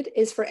we did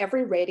is for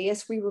every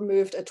radius, we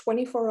removed a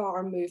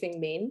 24-hour moving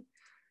mean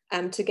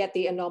to get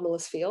the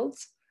anomalous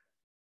fields.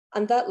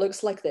 And that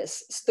looks like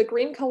this. So the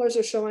green colors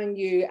are showing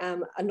you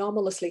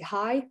anomalously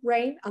high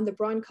rain, and the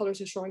brown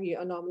colors are showing you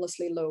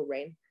anomalously low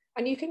rain.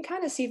 And you can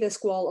kind of see this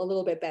squall a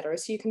little bit better.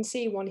 So you can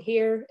see one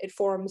here, it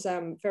forms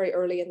very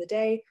early in the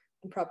day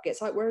and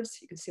propagates outwards.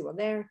 You can see one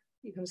there,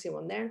 you can see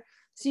one there.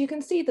 So you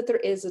can see that there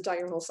is a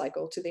diurnal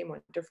cycle to the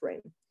amount of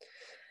rain.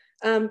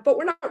 But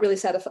we're not really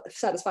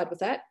satisfied with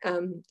that.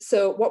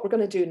 So what we're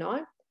going to do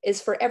now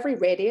is for every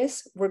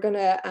radius, we're going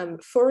to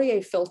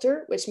Fourier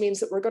filter, which means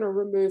that we're going to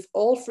remove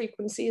all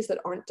frequencies that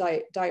aren't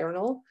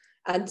diurnal.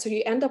 And so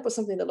you end up with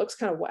something that looks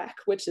kind of whack,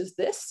 which is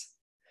this.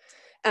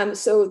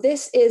 So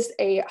this is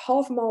a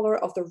Hofmöller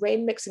of the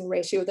rain mixing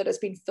ratio that has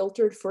been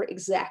filtered for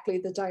exactly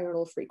the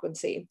diurnal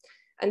frequency.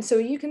 And so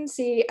you can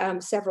see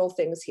several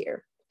things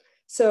here.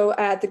 So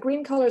the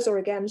green colors are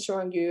again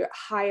showing you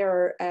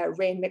higher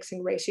rain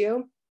mixing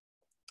ratio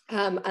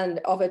and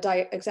of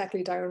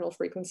exactly diurnal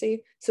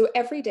frequency. So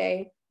every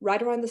day,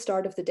 right around the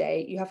start of the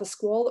day, you have a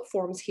squall that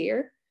forms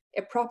here.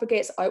 It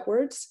propagates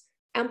outwards,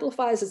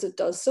 amplifies as it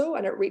does so,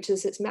 and it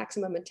reaches its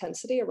maximum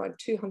intensity around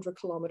 200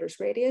 kilometers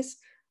radius.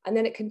 And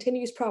then it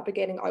continues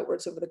propagating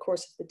outwards over the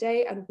course of the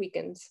day and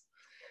weakens.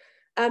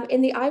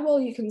 In the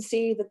eyewall, you can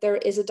see that there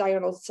is a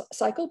diurnal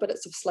cycle, but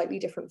it's of slightly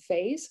different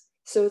phase.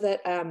 So that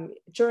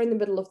during the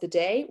middle of the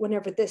day,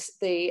 whenever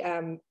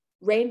the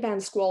rain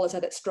band squall is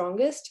at its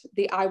strongest,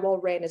 the eyewall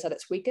rain is at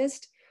its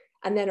weakest.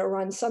 And then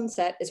around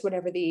sunset is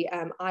whenever the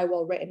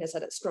eyewall rain is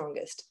at its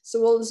strongest.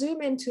 So we'll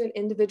zoom into an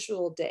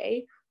individual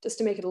day just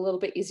to make it a little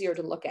bit easier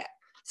to look at.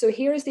 So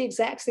here's the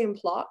exact same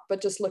plot,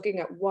 but just looking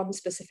at one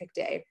specific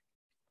day.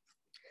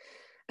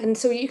 And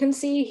so you can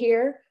see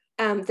here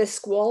this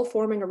squall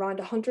forming around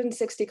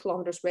 160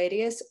 kilometers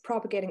radius,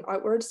 propagating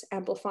outwards,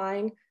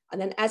 amplifying, and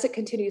then as it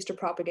continues to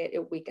propagate,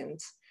 it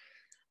weakens.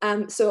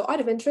 So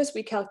out of interest,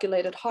 we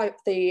calculated how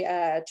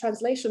the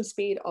translation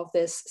speed of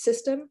this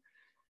system,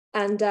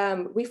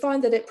 and we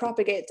found that it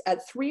propagates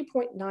at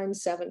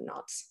 3.97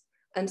 knots.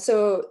 And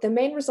so the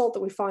main result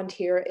that we found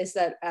here is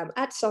that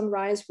at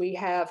sunrise, we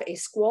have a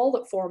squall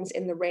that forms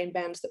in the rain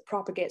bands that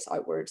propagates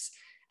outwards.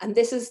 And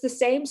this is the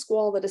same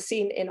squall that is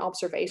seen in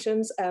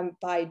observations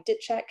by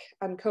Ditchek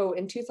and co.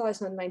 in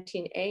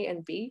 2019 A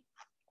and B.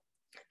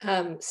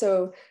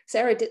 So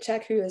Sarah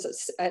Ditchek, who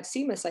is at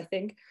RSMAS, I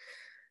think,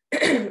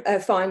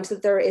 found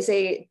that there is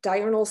a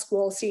diurnal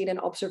squall seen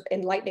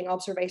in lightning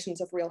observations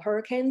of real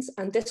hurricanes.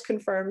 And this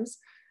confirms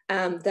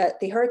that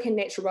the Hurricane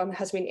Nature Run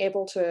has been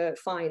able to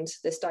find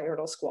this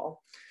diurnal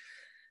squall.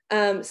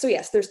 So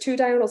yes, there's 2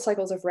 diurnal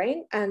cycles of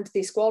rain, and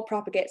the squall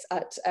propagates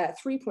at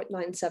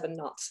 3.97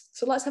 knots.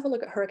 So let's have a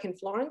look at Hurricane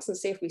Florence and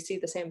see if we see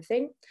the same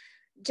thing.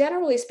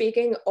 Generally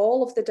speaking,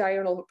 all of the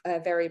diurnal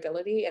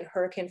variability in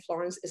Hurricane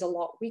Florence is a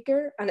lot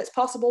weaker, and it's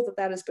possible that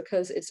that is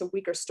because it's a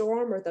weaker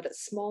storm, or that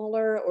it's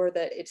smaller, or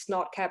that it's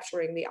not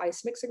capturing the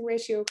ice mixing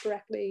ratio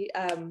correctly.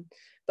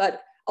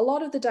 But a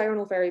lot of the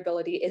diurnal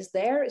variability is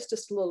there, it's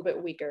just a little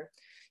bit weaker.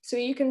 So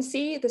you can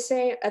see the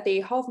same at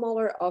the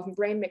Hofmöller of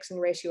rain mixing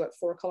ratio at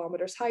 4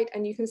 kilometers height,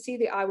 and you can see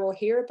the eyewall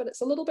here, but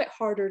it's a little bit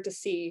harder to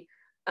see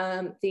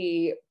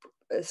the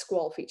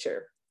squall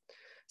feature.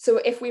 So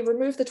if we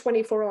remove the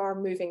 24-hour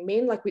moving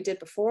mean like we did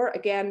before,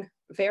 again,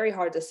 very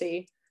hard to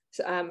see.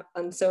 So,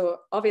 and so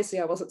obviously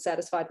I wasn't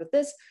satisfied with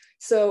this.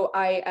 So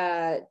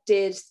I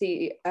did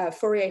the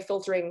Fourier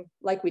filtering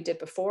like we did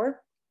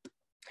before.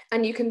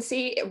 And you can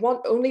see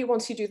only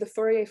once you do the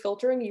Fourier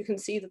filtering, you can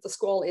see that the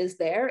squall is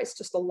there. It's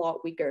just a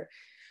lot weaker.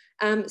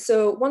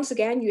 So once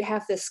again, you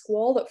have this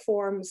squall that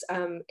forms,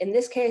 in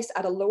this case,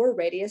 at a lower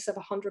radius of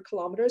 100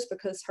 kilometers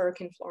because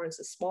Hurricane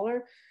Florence is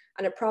smaller,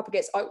 and it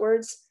propagates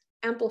outwards,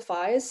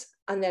 amplifies,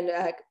 and then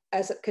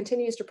as it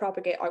continues to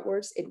propagate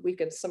outwards, it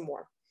weakens some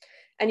more.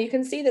 And you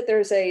can see that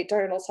there's a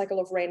diurnal cycle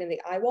of rain in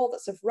the eyewall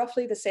that's of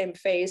roughly the same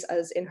phase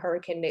as in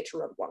Hurricane Nature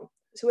Run 1.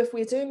 So if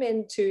we zoom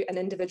into an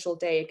individual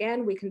day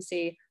again, we can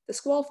see the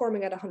squall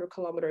forming at 100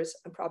 kilometers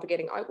and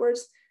propagating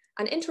outwards.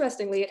 And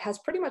interestingly, it has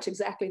pretty much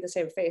exactly the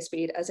same phase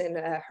speed as in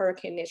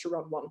Hurricane Nature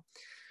Run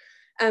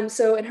 1.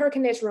 So in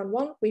Hurricane Nature Run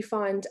 1, we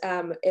found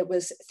it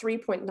was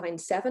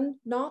 3.97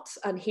 knots,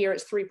 and here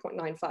it's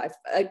 3.95.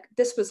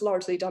 This was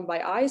largely done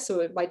by eye,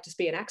 so it might just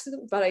be an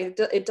accident, but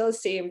it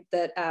does seem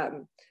that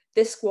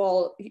this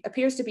squall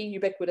appears to be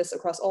ubiquitous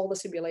across all the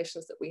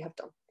simulations that we have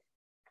done.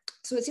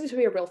 So it seems to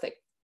be a real thing.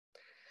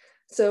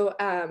 So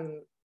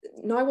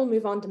now we'll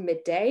move on to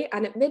midday.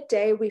 And at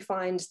midday, we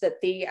find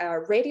that the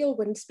radial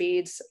wind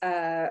speeds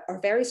are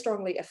very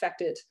strongly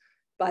affected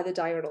by the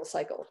diurnal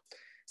cycle.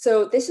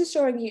 So this is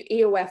showing you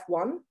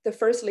EOF1, the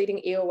first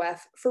leading EOF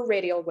for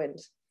radial wind.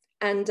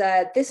 And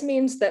this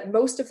means that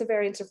most of the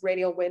variance of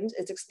radial wind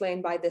is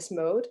explained by this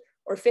mode,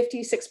 or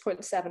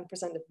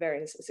 56.7% of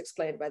variance is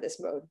explained by this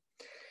mode.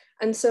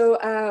 And so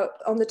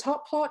on the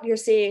top plot, you're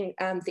seeing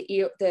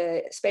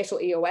the spatial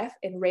EOF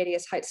in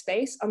radius, height,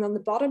 space. And on the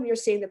bottom, you're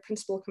seeing the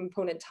principal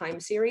component time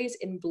series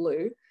in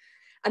blue.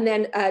 And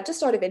then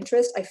just out of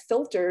interest, I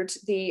filtered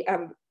the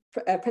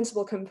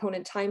principal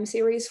component time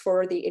series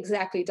for the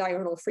exactly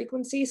diurnal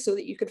frequency so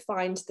that you could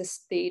find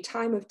the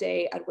time of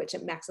day at which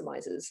it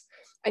maximizes.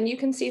 And you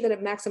can see that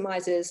it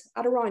maximizes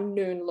at around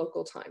noon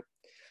local time.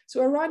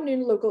 So around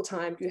noon local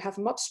time, you have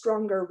much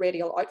stronger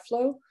radial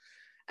outflow,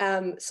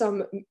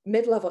 some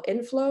mid-level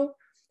inflow,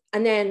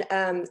 and then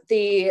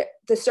the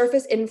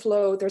surface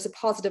inflow, there's a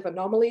positive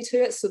anomaly to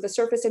it. So the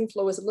surface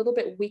inflow is a little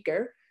bit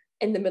weaker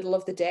in the middle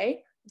of the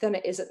day than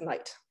it is at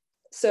night.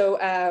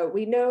 So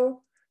we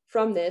know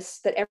from this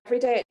that every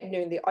day at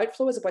noon, the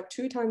outflow is about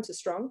 2 times as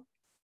strong.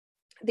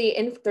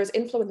 There's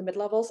inflow in the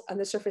mid-levels and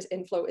the surface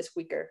inflow is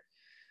weaker.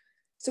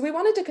 So we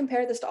wanted to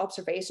compare this to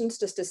observations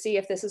just to see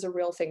if this is a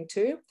real thing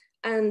too.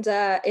 And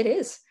it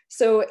is.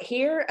 So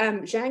here,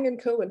 Zhang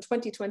and co. in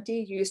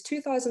 2020 used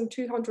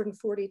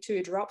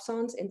 2,242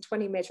 dropsondes in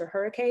 20 major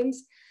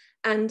hurricanes.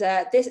 And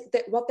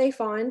what they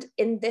found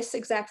in this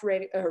exact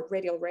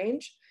radial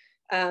range,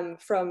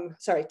 from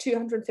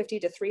 250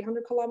 to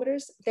 300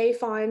 kilometers, they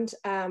find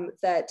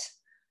that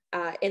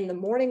in the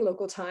morning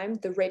local time,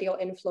 the radial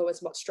inflow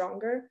is much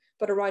stronger,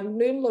 but around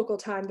noon local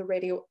time, the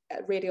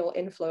radial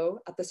inflow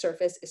at the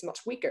surface is much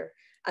weaker.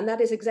 And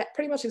that is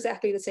pretty much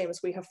exactly the same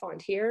as we have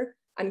found here.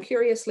 And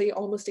curiously,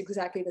 almost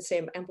exactly the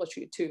same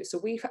amplitude too. So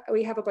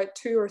we have about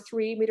 2 or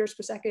 3 meters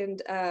per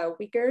second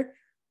weaker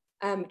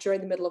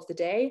during the middle of the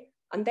day,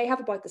 and they have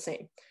about the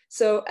same.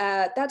 So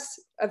that's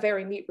a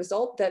very neat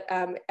result that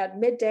at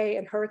midday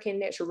in hurricane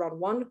nature run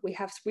 1, we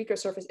have weaker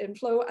surface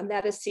inflow, and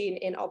that is seen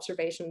in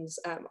observations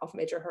of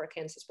major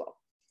hurricanes as well.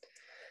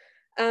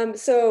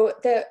 So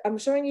I'm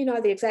showing you now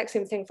the exact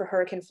same thing for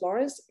Hurricane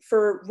Florence.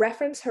 For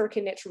reference,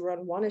 hurricane nature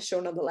run 1 is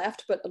shown on the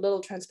left, but a little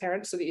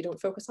transparent so that you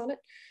don't focus on it.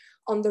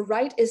 On the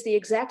right is the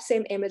exact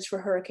same image for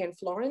Hurricane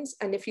Florence.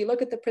 And if you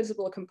look at the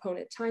principal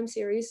component time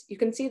series, you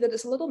can see that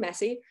it's a little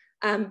messy,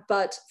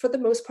 but for the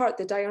most part,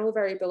 the diurnal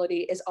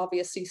variability is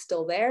obviously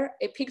still there.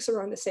 It peaks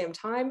around the same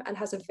time and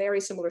has a very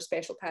similar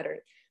spatial pattern,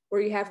 where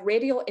you have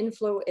radial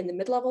inflow in the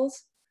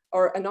mid-levels,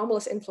 or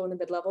anomalous inflow in the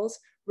mid-levels,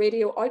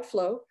 radial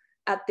outflow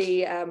at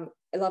the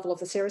level of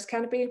the cirrus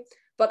canopy.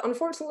 But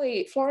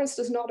unfortunately, Florence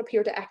does not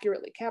appear to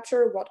accurately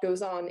capture what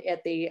goes on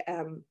at the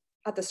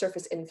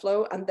surface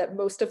inflow, and that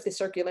most of the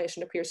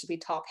circulation appears to be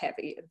top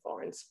heavy in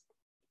Florence.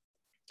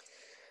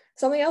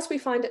 Something else we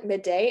find at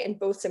midday in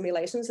both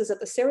simulations is that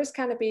the cirrus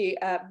canopy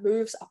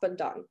moves up and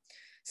down.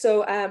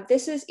 So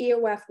this is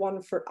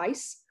EOF1 for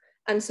ice.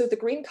 And so the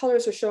green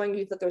colors are showing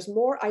you that there's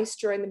more ice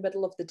during the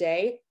middle of the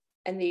day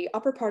in the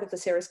upper part of the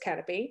cirrus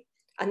canopy.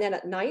 And then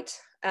at night,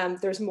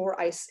 there's more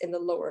ice in the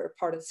lower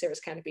part of the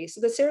cirrus canopy.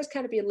 So the cirrus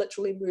canopy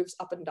literally moves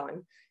up and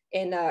down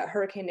in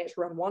Hurricane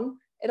Nature Run 1.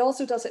 It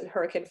also does it in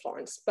Hurricane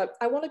Florence, but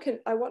I want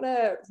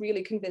to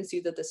really convince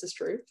you that this is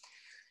true.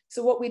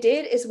 So what we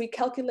did is we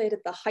calculated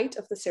the height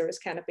of the cirrus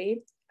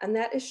canopy, and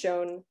that is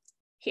shown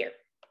here.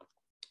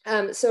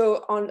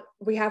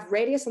 We have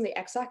radius on the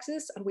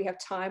x-axis and we have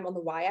time on the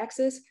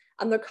y-axis,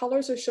 and the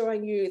colors are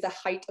showing you the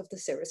height of the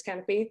cirrus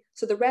canopy.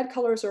 So the red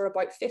colors are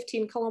about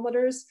 15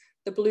 kilometers,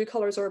 the blue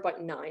colors are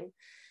about 9.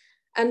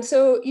 And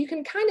so you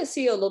can kind of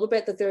see a little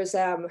bit that there's,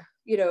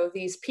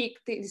 these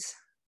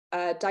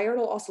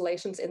diurnal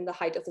oscillations in the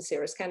height of the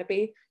cirrus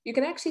canopy. You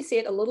can actually see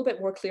it a little bit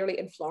more clearly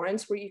in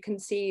Florence, where you can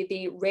see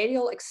the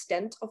radial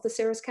extent of the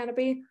cirrus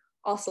canopy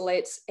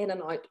oscillates in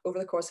and out over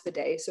the course of a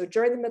day. So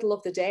during the middle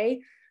of the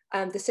day,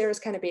 the cirrus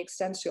canopy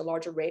extends to a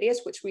larger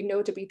radius, which we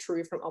know to be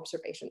true from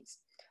observations.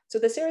 So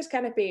the cirrus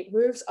canopy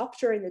moves up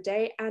during the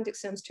day and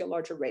extends to a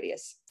larger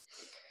radius.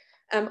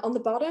 On the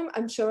bottom,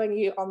 I'm showing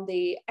you on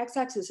the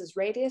x-axis is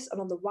radius, and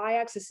on the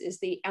y-axis is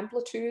the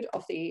amplitude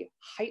of the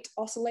height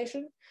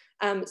oscillation.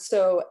 In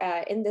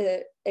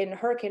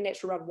Hurricane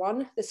Nature Run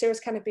 1, the cirrus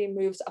canopy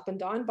moves up and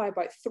down by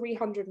about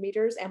 300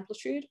 meters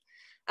amplitude.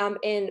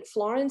 In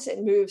Florence,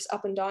 it moves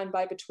up and down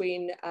by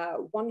between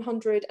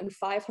 100 and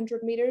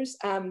 500 meters.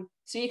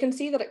 So you can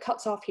see that it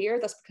cuts off here.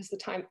 That's because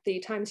the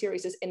time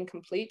series is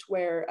incomplete,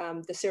 where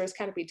the cirrus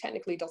canopy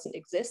technically doesn't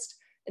exist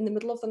in the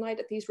middle of the night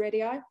at these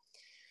radii.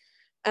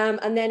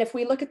 And then if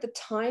we look at the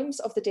times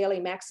of the daily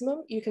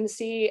maximum, you can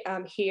see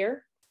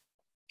here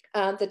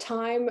the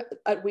time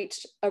at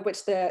which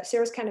the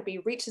cirrus canopy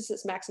reaches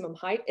its maximum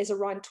height is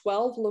around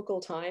 12 local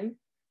time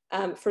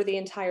for the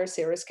entire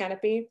cirrus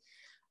canopy.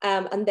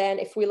 And then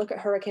if we look at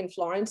Hurricane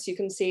Florence, you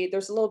can see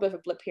there's a little bit of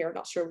a blip here,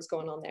 not sure what's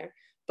going on there.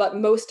 but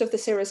most of the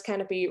cirrus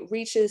canopy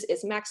reaches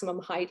its maximum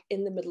height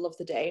in the middle of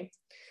the day.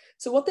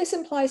 So what this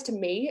implies to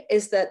me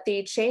is that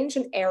the change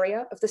in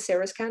area of the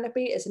cirrus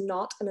canopy is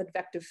not an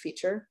advective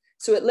feature.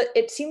 So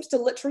it seems to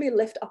literally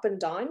lift up and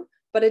down,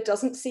 but it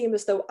doesn't seem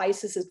as though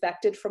ice is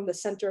advected from the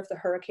center of the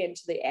hurricane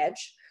to the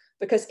edge,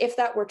 because if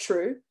that were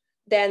true,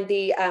 then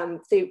the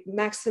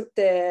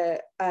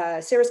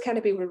cirrus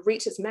canopy would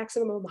reach its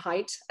maximum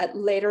height at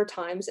later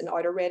times in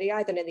outer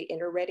radii than in the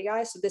inner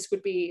radii. So this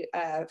would be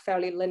a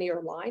fairly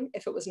linear line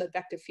if it was an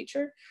advective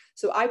feature.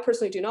 So I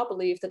personally do not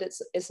believe that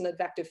it's an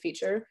advective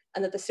feature,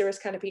 and that the cirrus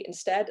canopy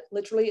instead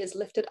literally is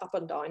lifted up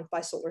and down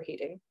by solar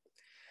heating.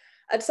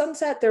 At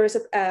sunset,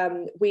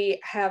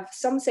 we have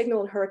some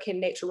signal in hurricane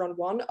nature run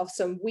 1 of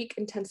some weak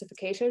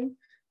intensification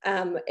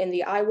in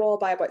the eyewall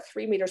by about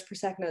 3 meters per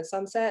second at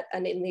sunset,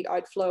 and in the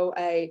outflow,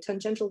 a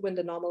tangential wind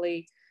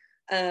anomaly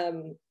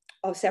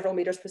of several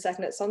meters per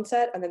second at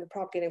sunset, and then the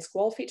propagating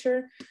squall feature.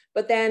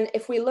 But then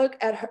if we look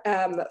at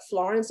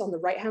Florence on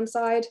the right-hand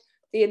side,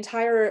 the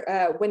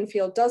entire wind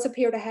field does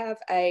appear to have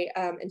a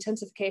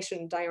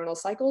intensification diurnal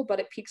cycle, but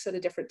it peaks at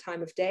a different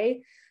time of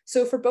day.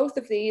 So for both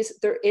of these,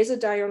 there is a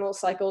diurnal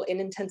cycle in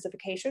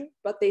intensification,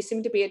 but they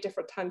seem to be at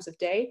different times of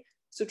day.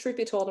 So truth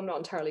be told, I'm not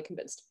entirely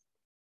convinced.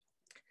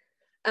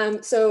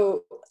 I've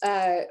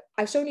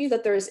shown you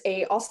that there's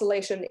a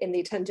oscillation in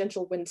the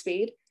tangential wind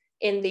speed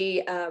in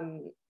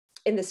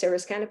the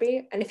cirrus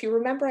canopy. And if you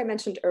remember, I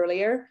mentioned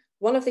earlier,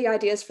 one of the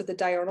ideas for the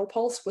diurnal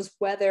pulse was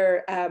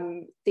whether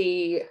an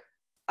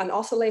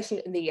oscillation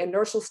in the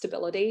inertial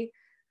stability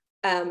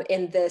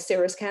in the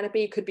cirrus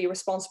canopy could be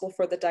responsible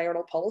for the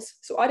diurnal pulse.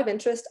 So out of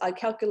interest, I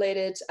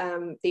calculated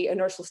the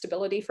inertial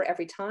stability for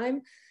every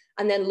time,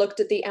 and then looked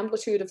at the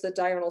amplitude of the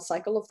diurnal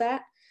cycle of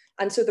that.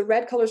 And so the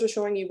red colors are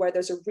showing you where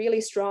there's a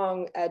really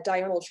strong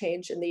diurnal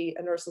change in the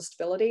inertial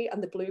stability,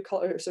 and the blue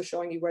colors are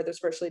showing you where there's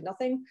virtually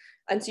nothing.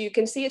 And so you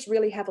can see it's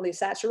really heavily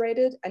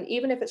saturated. And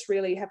even if it's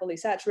really heavily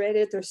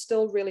saturated, there's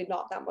still really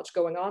not that much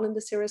going on in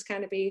the cirrus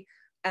canopy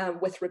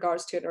with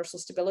regards to inertial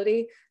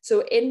stability.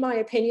 So in my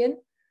opinion,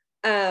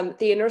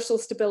 the inertial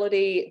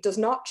stability does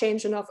not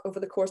change enough over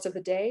the course of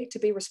a day to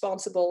be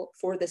responsible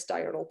for this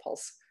diurnal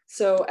pulse.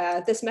 So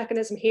this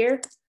mechanism here,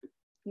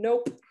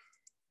 nope.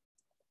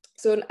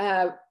 So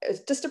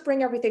just to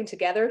bring everything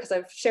together, because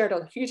I've shared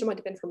a huge amount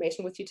of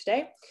information with you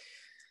today,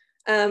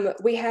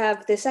 we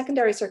have the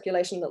secondary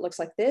circulation that looks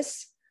like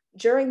this.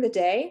 During the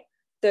day,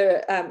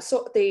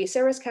 the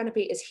cirrus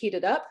canopy is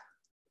heated up.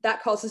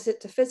 That causes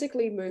it to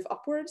physically move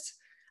upwards,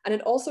 and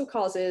it also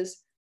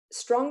causes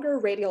stronger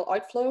radial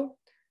outflow,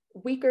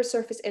 weaker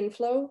surface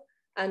inflow,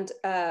 and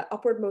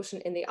upward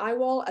motion in the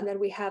eyewall. And then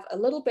we have a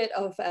little bit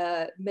of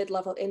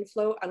mid-level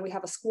inflow, and we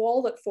have a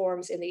squall that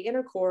forms in the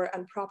inner core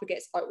and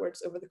propagates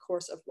outwards over the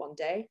course of one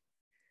day.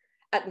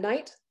 At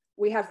night,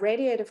 we have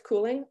radiative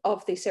cooling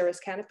of the cirrus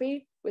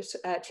canopy, which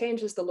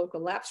changes the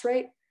local lapse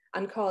rate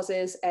and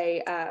causes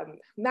a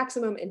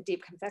maximum in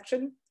deep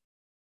convection,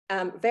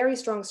 very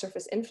strong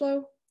surface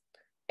inflow,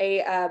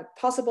 a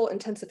possible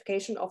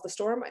intensification of the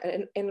storm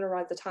in and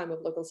around the time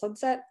of local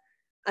sunset.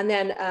 And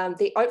then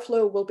the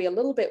outflow will be a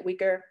little bit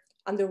weaker,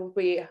 and there will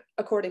be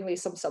accordingly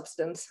some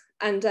substance.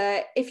 And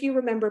if you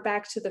remember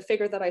back to the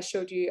figure that I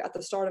showed you at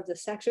the start of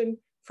this section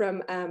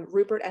from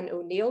Rupert and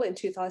O'Neill in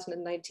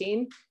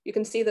 2019, you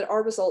can see that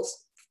our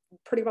results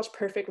pretty much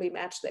perfectly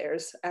match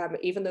theirs,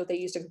 even though they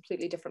used a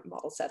completely different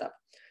model setup.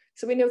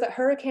 So we know that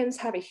hurricanes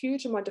have a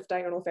huge amount of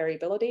diurnal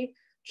variability.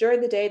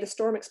 During the day, the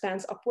storm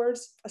expands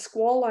upwards, a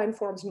squall line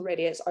forms and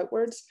radiates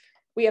outwards.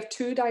 We have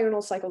 2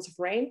 diurnal cycles of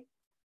rain,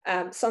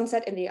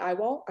 sunset in the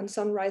eyewall and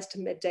sunrise to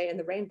midday in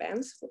the rain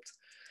bands. Whoops.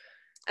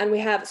 And we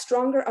have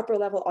stronger upper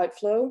level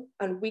outflow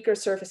and weaker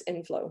surface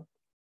inflow.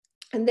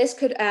 And this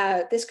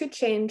could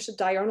change the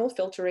diurnal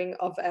filtering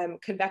of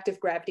convective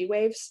gravity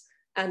waves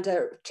and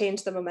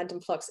change the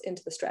momentum flux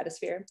into the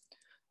stratosphere.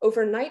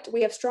 Overnight,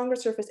 we have stronger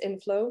surface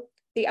inflow,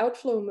 the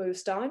outflow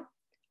moves down,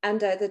 and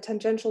the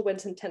tangential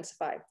winds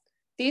intensify.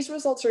 These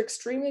results are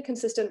extremely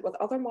consistent with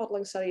other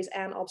modeling studies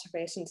and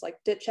observations like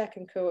Ditchek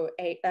and Co.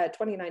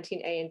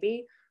 2019 A and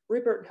B,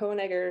 Rupert and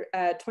Hohenegger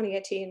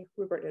 2018,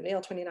 Rupert and O'Neill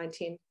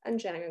 2019, and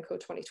Zhang and Co.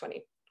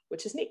 2020,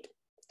 which is neat.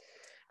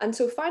 And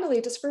so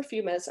finally, just for a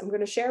few minutes, I'm going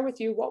to share with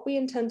you what we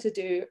intend to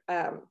do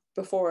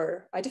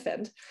before I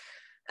defend,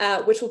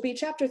 which will be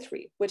chapter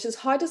 3, which is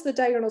how does the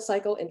diurnal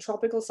cycle in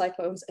tropical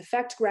cyclones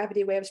affect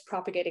gravity waves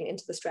propagating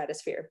into the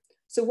stratosphere?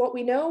 So what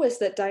we know is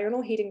that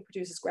diurnal heating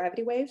produces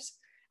gravity waves,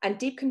 and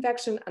deep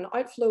convection and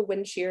outflow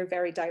wind shear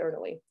vary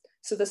diurnally.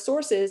 So the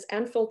sources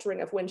and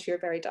filtering of wind shear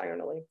vary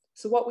diurnally.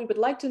 So what we would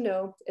like to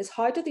know is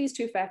how do these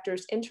 2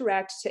 factors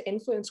interact to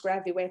influence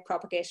gravity wave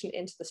propagation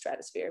into the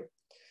stratosphere?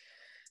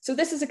 So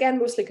this is again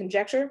mostly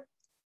conjecture.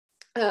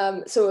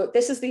 So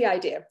this is the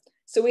idea.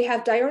 So we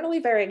have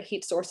diurnally varying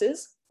heat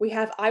sources. We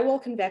have eyewall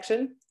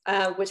convection,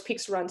 which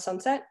peaks around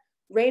sunset,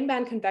 rain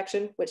band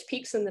convection, which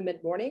peaks in the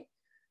mid-morning,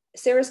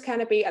 cirrus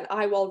canopy and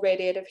eyewall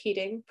radiative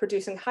heating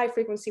producing high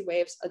frequency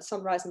waves at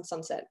sunrise and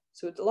sunset.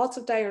 So lots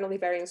of diurnally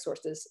varying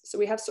sources. So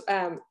we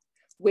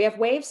have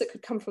waves that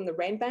could come from the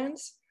rain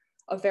bands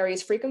of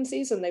various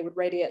frequencies, and they would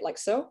radiate like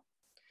so.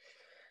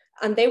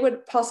 And they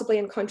would possibly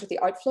encounter the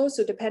outflow.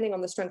 So depending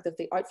on the strength of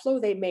the outflow,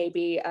 they may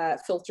be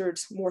filtered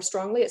more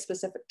strongly at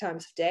specific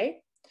times of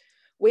day.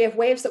 We have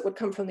waves that would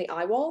come from the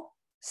eyewall.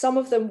 Some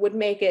of them would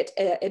make it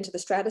into the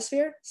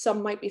stratosphere.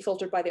 Some might be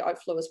filtered by the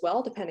outflow as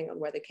well, depending on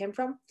where they came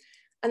from.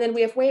 And then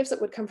we have waves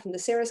that would come from the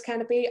cirrus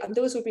canopy, and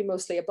those would be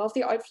mostly above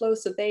the outflow,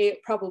 so they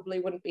probably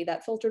wouldn't be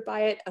that filtered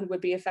by it and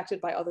would be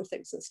affected by other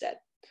things instead.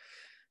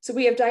 So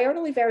we have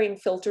diurnally varying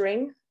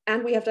filtering,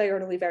 and we have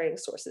diurnally varying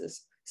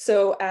sources.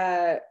 So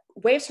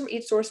waves from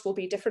each source will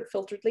be different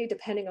filteredly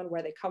depending on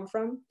where they come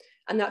from,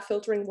 and that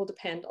filtering will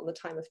depend on the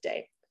time of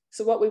day.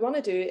 So what we want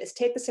to do is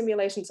take the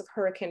simulations of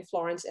Hurricane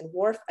Florence in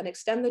WRF and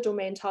extend the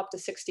domain top to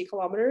 60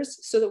 kilometers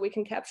so that we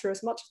can capture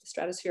as much of the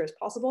stratosphere as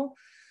possible.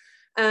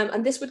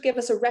 And this would give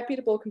us a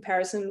reputable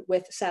comparison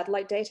with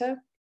satellite data.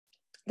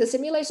 The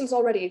simulations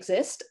already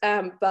exist,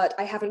 but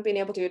I haven't been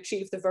able to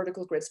achieve the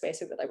vertical grid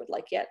spacing that I would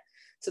like yet.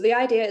 So the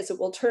idea is that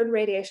we'll turn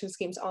radiation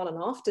schemes on and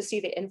off to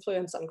see the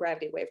influence on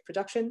gravity wave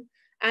production,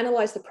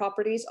 analyze the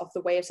properties of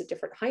the waves at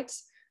different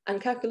heights, and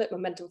calculate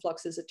momentum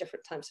fluxes at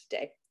different times of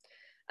day.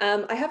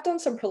 I have done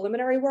some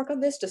preliminary work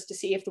on this just to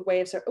see if the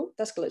waves are, oh,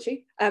 that's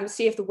glitchy,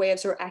 see if the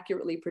waves are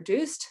accurately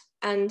produced.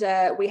 And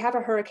we have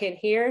a hurricane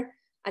here.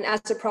 And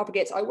as it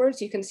propagates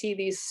outwards, you can see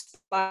these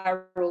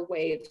spiral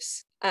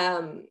waves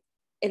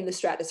in the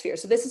stratosphere.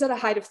 So this is at a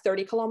height of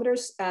 30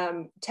 kilometers,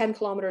 10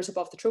 kilometers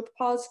above the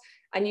tropopause.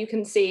 And you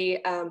can see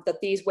that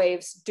these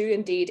waves do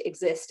indeed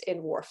exist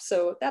in WRF.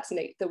 So that's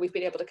neat that we've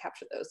been able to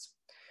capture those.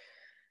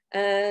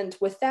 And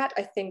with that,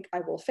 I think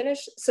I will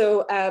finish.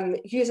 So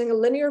using a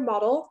linear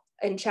model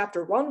in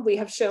chapter 1, we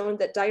have shown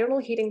that diurnal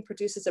heating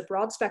produces a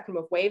broad spectrum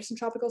of waves in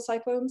tropical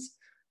cyclones.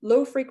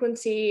 Low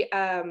frequency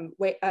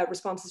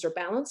responses are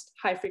balanced,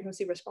 high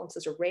frequency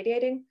responses are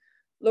radiating.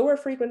 Lower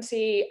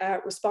frequency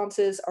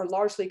responses are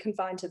largely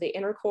confined to the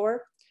inner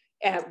core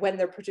when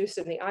they're produced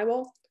in the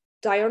eyewall.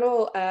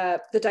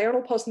 The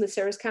diurnal pulse in the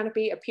cirrus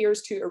canopy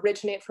appears to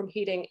originate from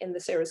heating in the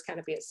cirrus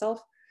canopy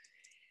itself.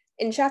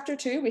 In chapter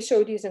 2, we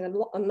showed using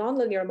a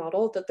nonlinear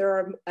model that there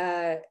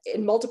are,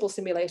 in multiple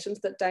simulations,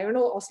 that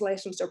diurnal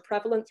oscillations are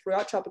prevalent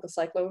throughout tropical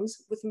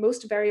cyclones, with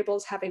most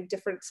variables having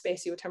different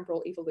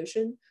spatio-temporal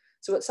evolution.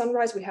 So at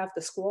sunrise, we have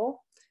the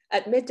squall.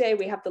 At midday,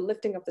 we have the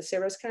lifting of the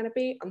cirrus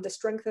canopy and the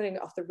strengthening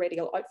of the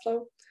radial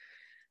outflow.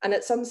 And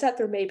at sunset,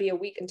 there may be a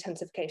weak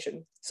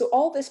intensification. So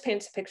all this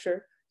paints a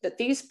picture that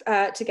these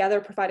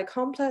together provide a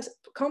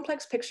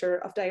complex picture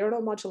of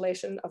diurnal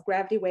modulation of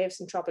gravity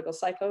waves in tropical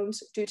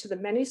cyclones due to the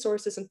many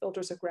sources and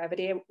filters of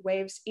gravity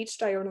waves, each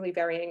diurnally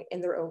varying in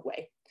their own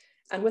way.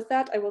 And with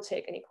that, I will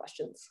take any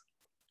questions.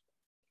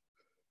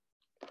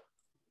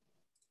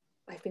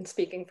 I've been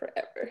speaking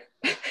forever.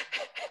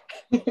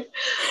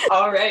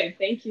 All right,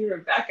 thank you,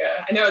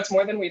 Rebecca. I know it's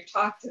more than we've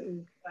talked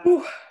in 6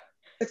 months.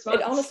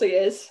 It honestly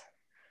is.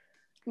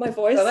 My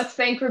voice. So let's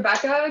thank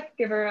Rebecca.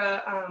 Give her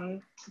a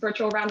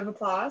virtual round of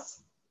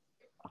applause.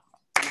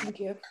 Thank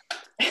you.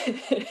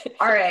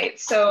 All right,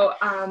 so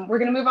we're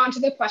going to move on to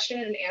the question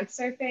and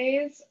answer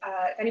phase.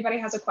 If anybody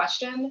has a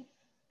question,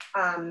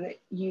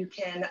 you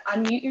can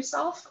unmute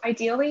yourself,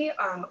 ideally.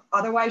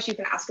 Otherwise, you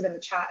can ask it in the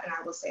chat and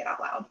I will say it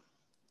out loud.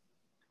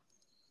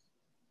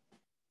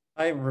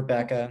 Hi,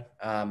 Rebecca.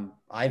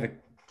 I have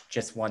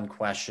just one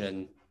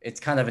question. It's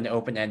kind of an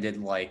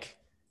open-ended, like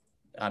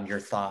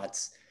your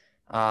thoughts.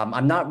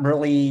 I'm not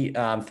really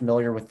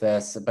familiar with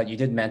this, but you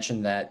did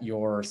mention that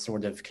your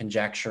sort of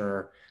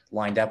conjecture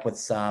lined up with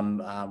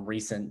some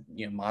recent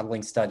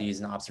modeling studies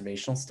and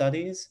observational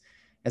studies.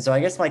 And so I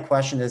guess my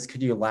question is,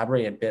 could you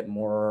elaborate a bit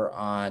more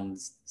on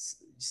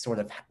sort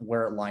of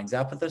where it lines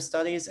up with those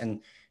studies?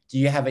 And do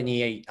you have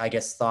any, I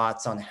guess,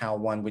 thoughts on how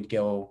one would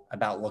go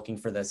about looking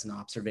for this in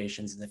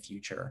observations in the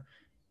future?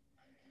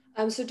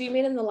 So do you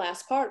mean in the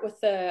last part with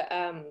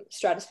the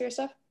stratosphere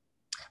stuff?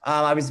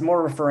 I was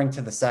more referring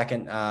to the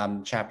second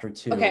chapter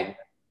 2. Okay.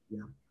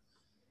 Yeah.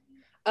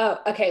 Oh,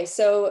 okay.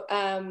 So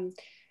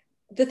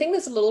the thing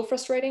that's a little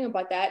frustrating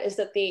about that is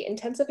that the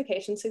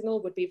intensification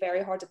signal would be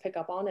very hard to pick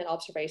up on in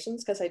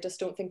observations, because I just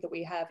don't think that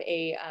we have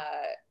a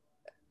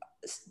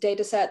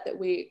data set that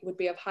we would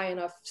be of high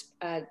enough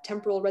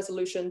temporal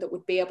resolution that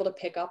would be able to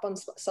pick up on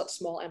such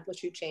small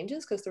amplitude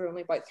changes, because they're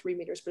only about 3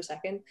 meters per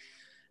second.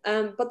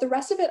 But the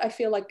rest of it, I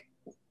feel like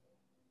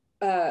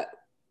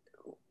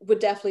would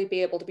definitely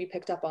be able to be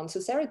picked up on. So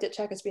Sarah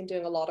Ditchak has been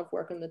doing a lot of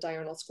work on the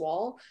diurnal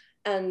squall.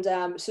 And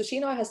so she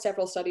now has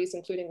several studies,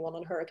 including one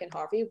on Hurricane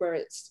Harvey, where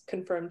it's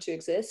confirmed to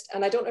exist.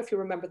 And I don't know if you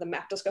remember the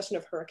map discussion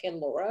of Hurricane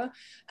Laura,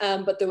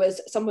 but there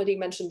was somebody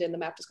mentioned in the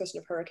map discussion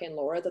of Hurricane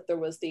Laura that there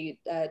was the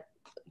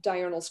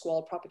diurnal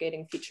squall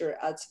propagating feature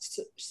as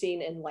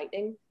seen in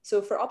lightning.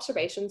 So for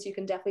observations, you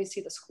can definitely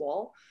see the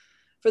squall.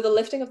 For the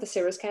lifting of the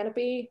cirrus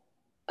canopy,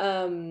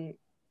 I'm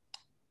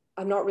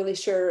not really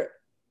sure.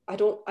 I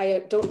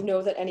don't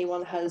know that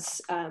anyone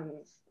has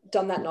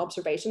done that in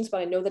observations,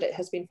 but I know that it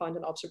has been found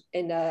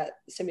in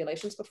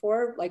simulations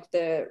before, like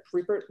the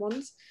Rupert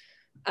ones.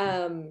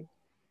 So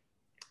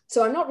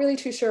I'm not really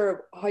too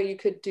sure how you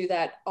could do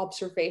that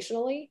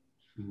observationally.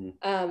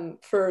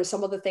 for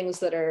some of the things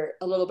that are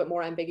a little bit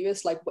more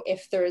ambiguous, like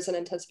if there is an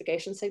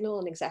intensification signal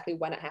and exactly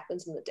when it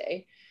happens in the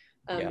day.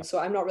 So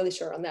I'm not really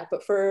sure on that,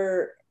 but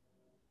for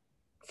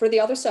the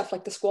other stuff,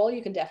 like the squall,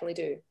 you can definitely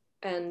do.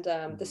 And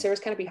the cirrus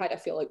canopy height, I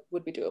feel like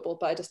would be doable,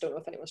 but I just don't know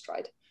if anyone's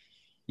tried.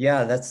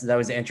 Yeah, that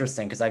was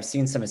interesting because I've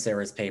seen some of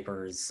Sarah's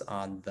papers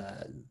on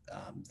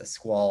the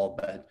squall,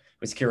 but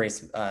was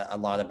curious a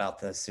lot about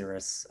the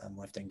cirrus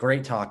lifting.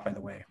 Great talk, by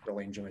the way.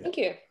 Really enjoyed it. Thank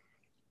you.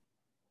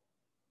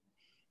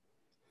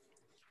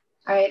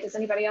 All right, does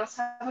anybody else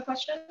have a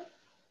question?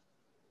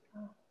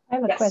 I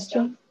have a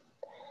question. John.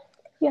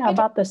 Yeah,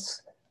 about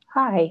this.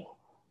 Hi.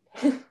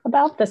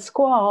 About the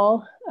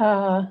squall,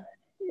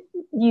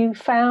 you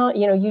found,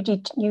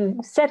 you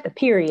set the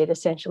period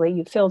essentially.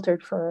 You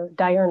filtered for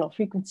diurnal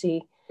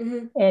frequency,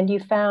 and you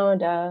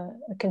found a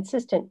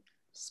consistent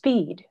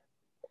speed.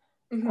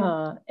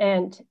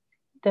 And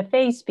the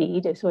phase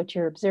speed is what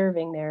you're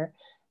observing there.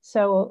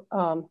 So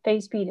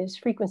phase speed is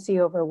frequency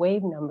over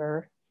wave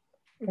number.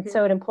 And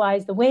so it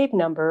implies the wave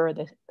number, or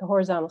the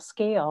horizontal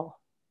scale,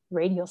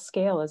 radial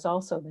scale is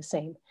also the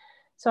same.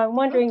 So I'm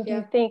wondering, do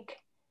you think,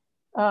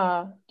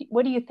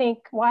 what do you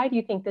think, why do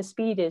you think the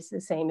speed is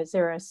the same? Is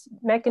there a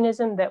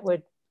mechanism that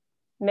would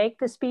make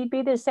the speed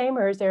be the same,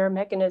 or is there a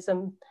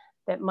mechanism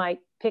that might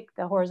pick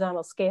the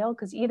horizontal scale?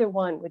 Because either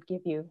one would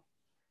give you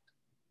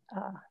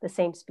the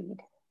same speed.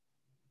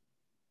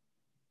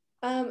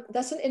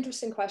 That's an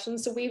interesting question.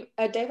 So Dave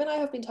and I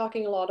have been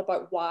talking a lot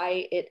about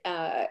why it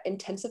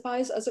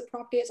intensifies as it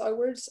propagates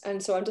outwards.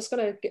 And so I'm just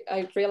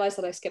I realized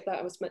that I skipped that.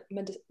 I was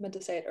meant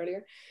to say it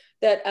earlier,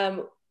 that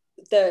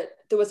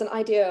there was an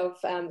idea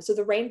of, so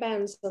the rain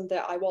bands and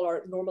the eyewall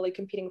are normally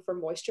competing for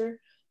moisture.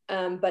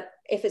 But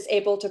if it's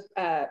able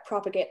to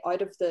propagate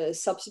out of the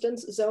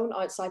subsidence zone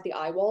outside the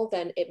eyewall,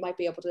 then it might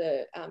be able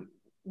to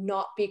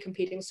not be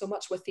competing so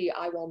much with the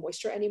eyewall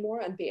moisture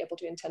anymore and be able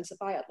to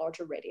intensify at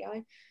larger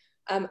radii.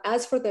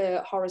 As for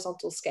the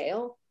horizontal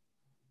scale,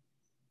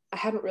 I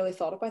hadn't really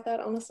thought about that,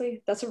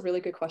 honestly. That's a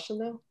really good question,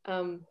 though.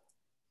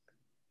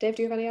 Dave,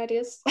 do you have any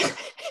ideas?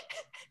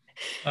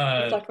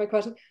 Like my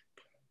question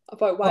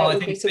about why it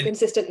would be so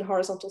consistent in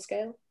horizontal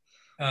scale.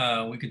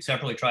 We could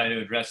separately try to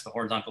address the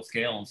horizontal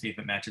scale and see if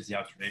it matches the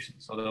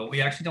observations. Although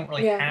we actually don't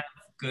really have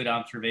good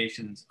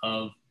observations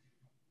of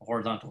the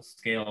horizontal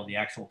scale of the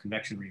actual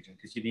convection region,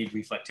 because you need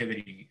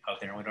reflectivity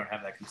out there, and we don't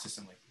have that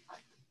consistently.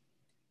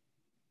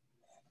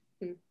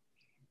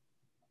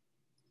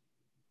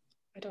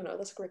 I don't know.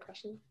 That's a great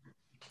question.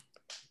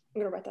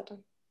 I'm going to write that down.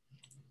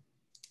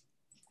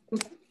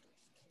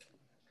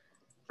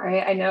 All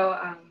right. I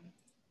know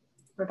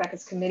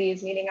Rebecca's committee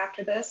is meeting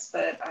after this,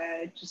 but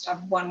I just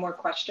have one more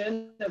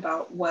question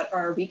about what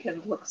our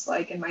weekend looks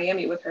like in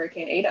Miami with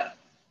Hurricane Ada.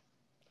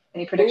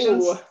 Any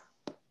predictions?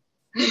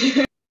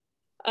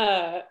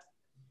 Oh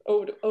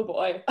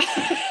boy.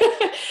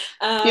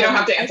 You don't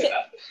have to answer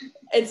that.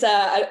 It's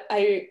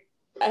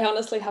I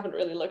honestly haven't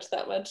really looked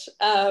that much,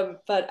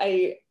 but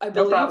I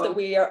believe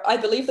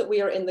that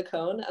we are in the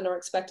cone and are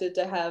expected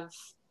to have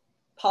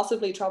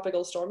possibly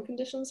tropical storm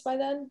conditions by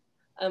then.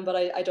 But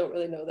I don't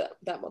really know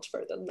that much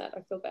further than that.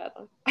 I feel bad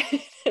now.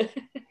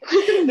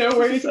 No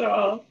worries at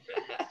all.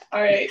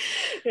 All right.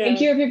 Yeah. Thank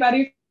you,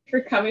 everybody,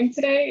 for coming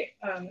today.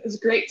 It was a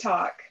great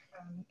talk.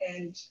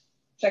 And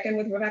check in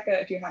with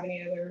Rebecca if you have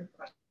any other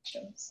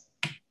questions.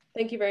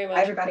 Thank you very much.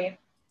 Bye, everybody.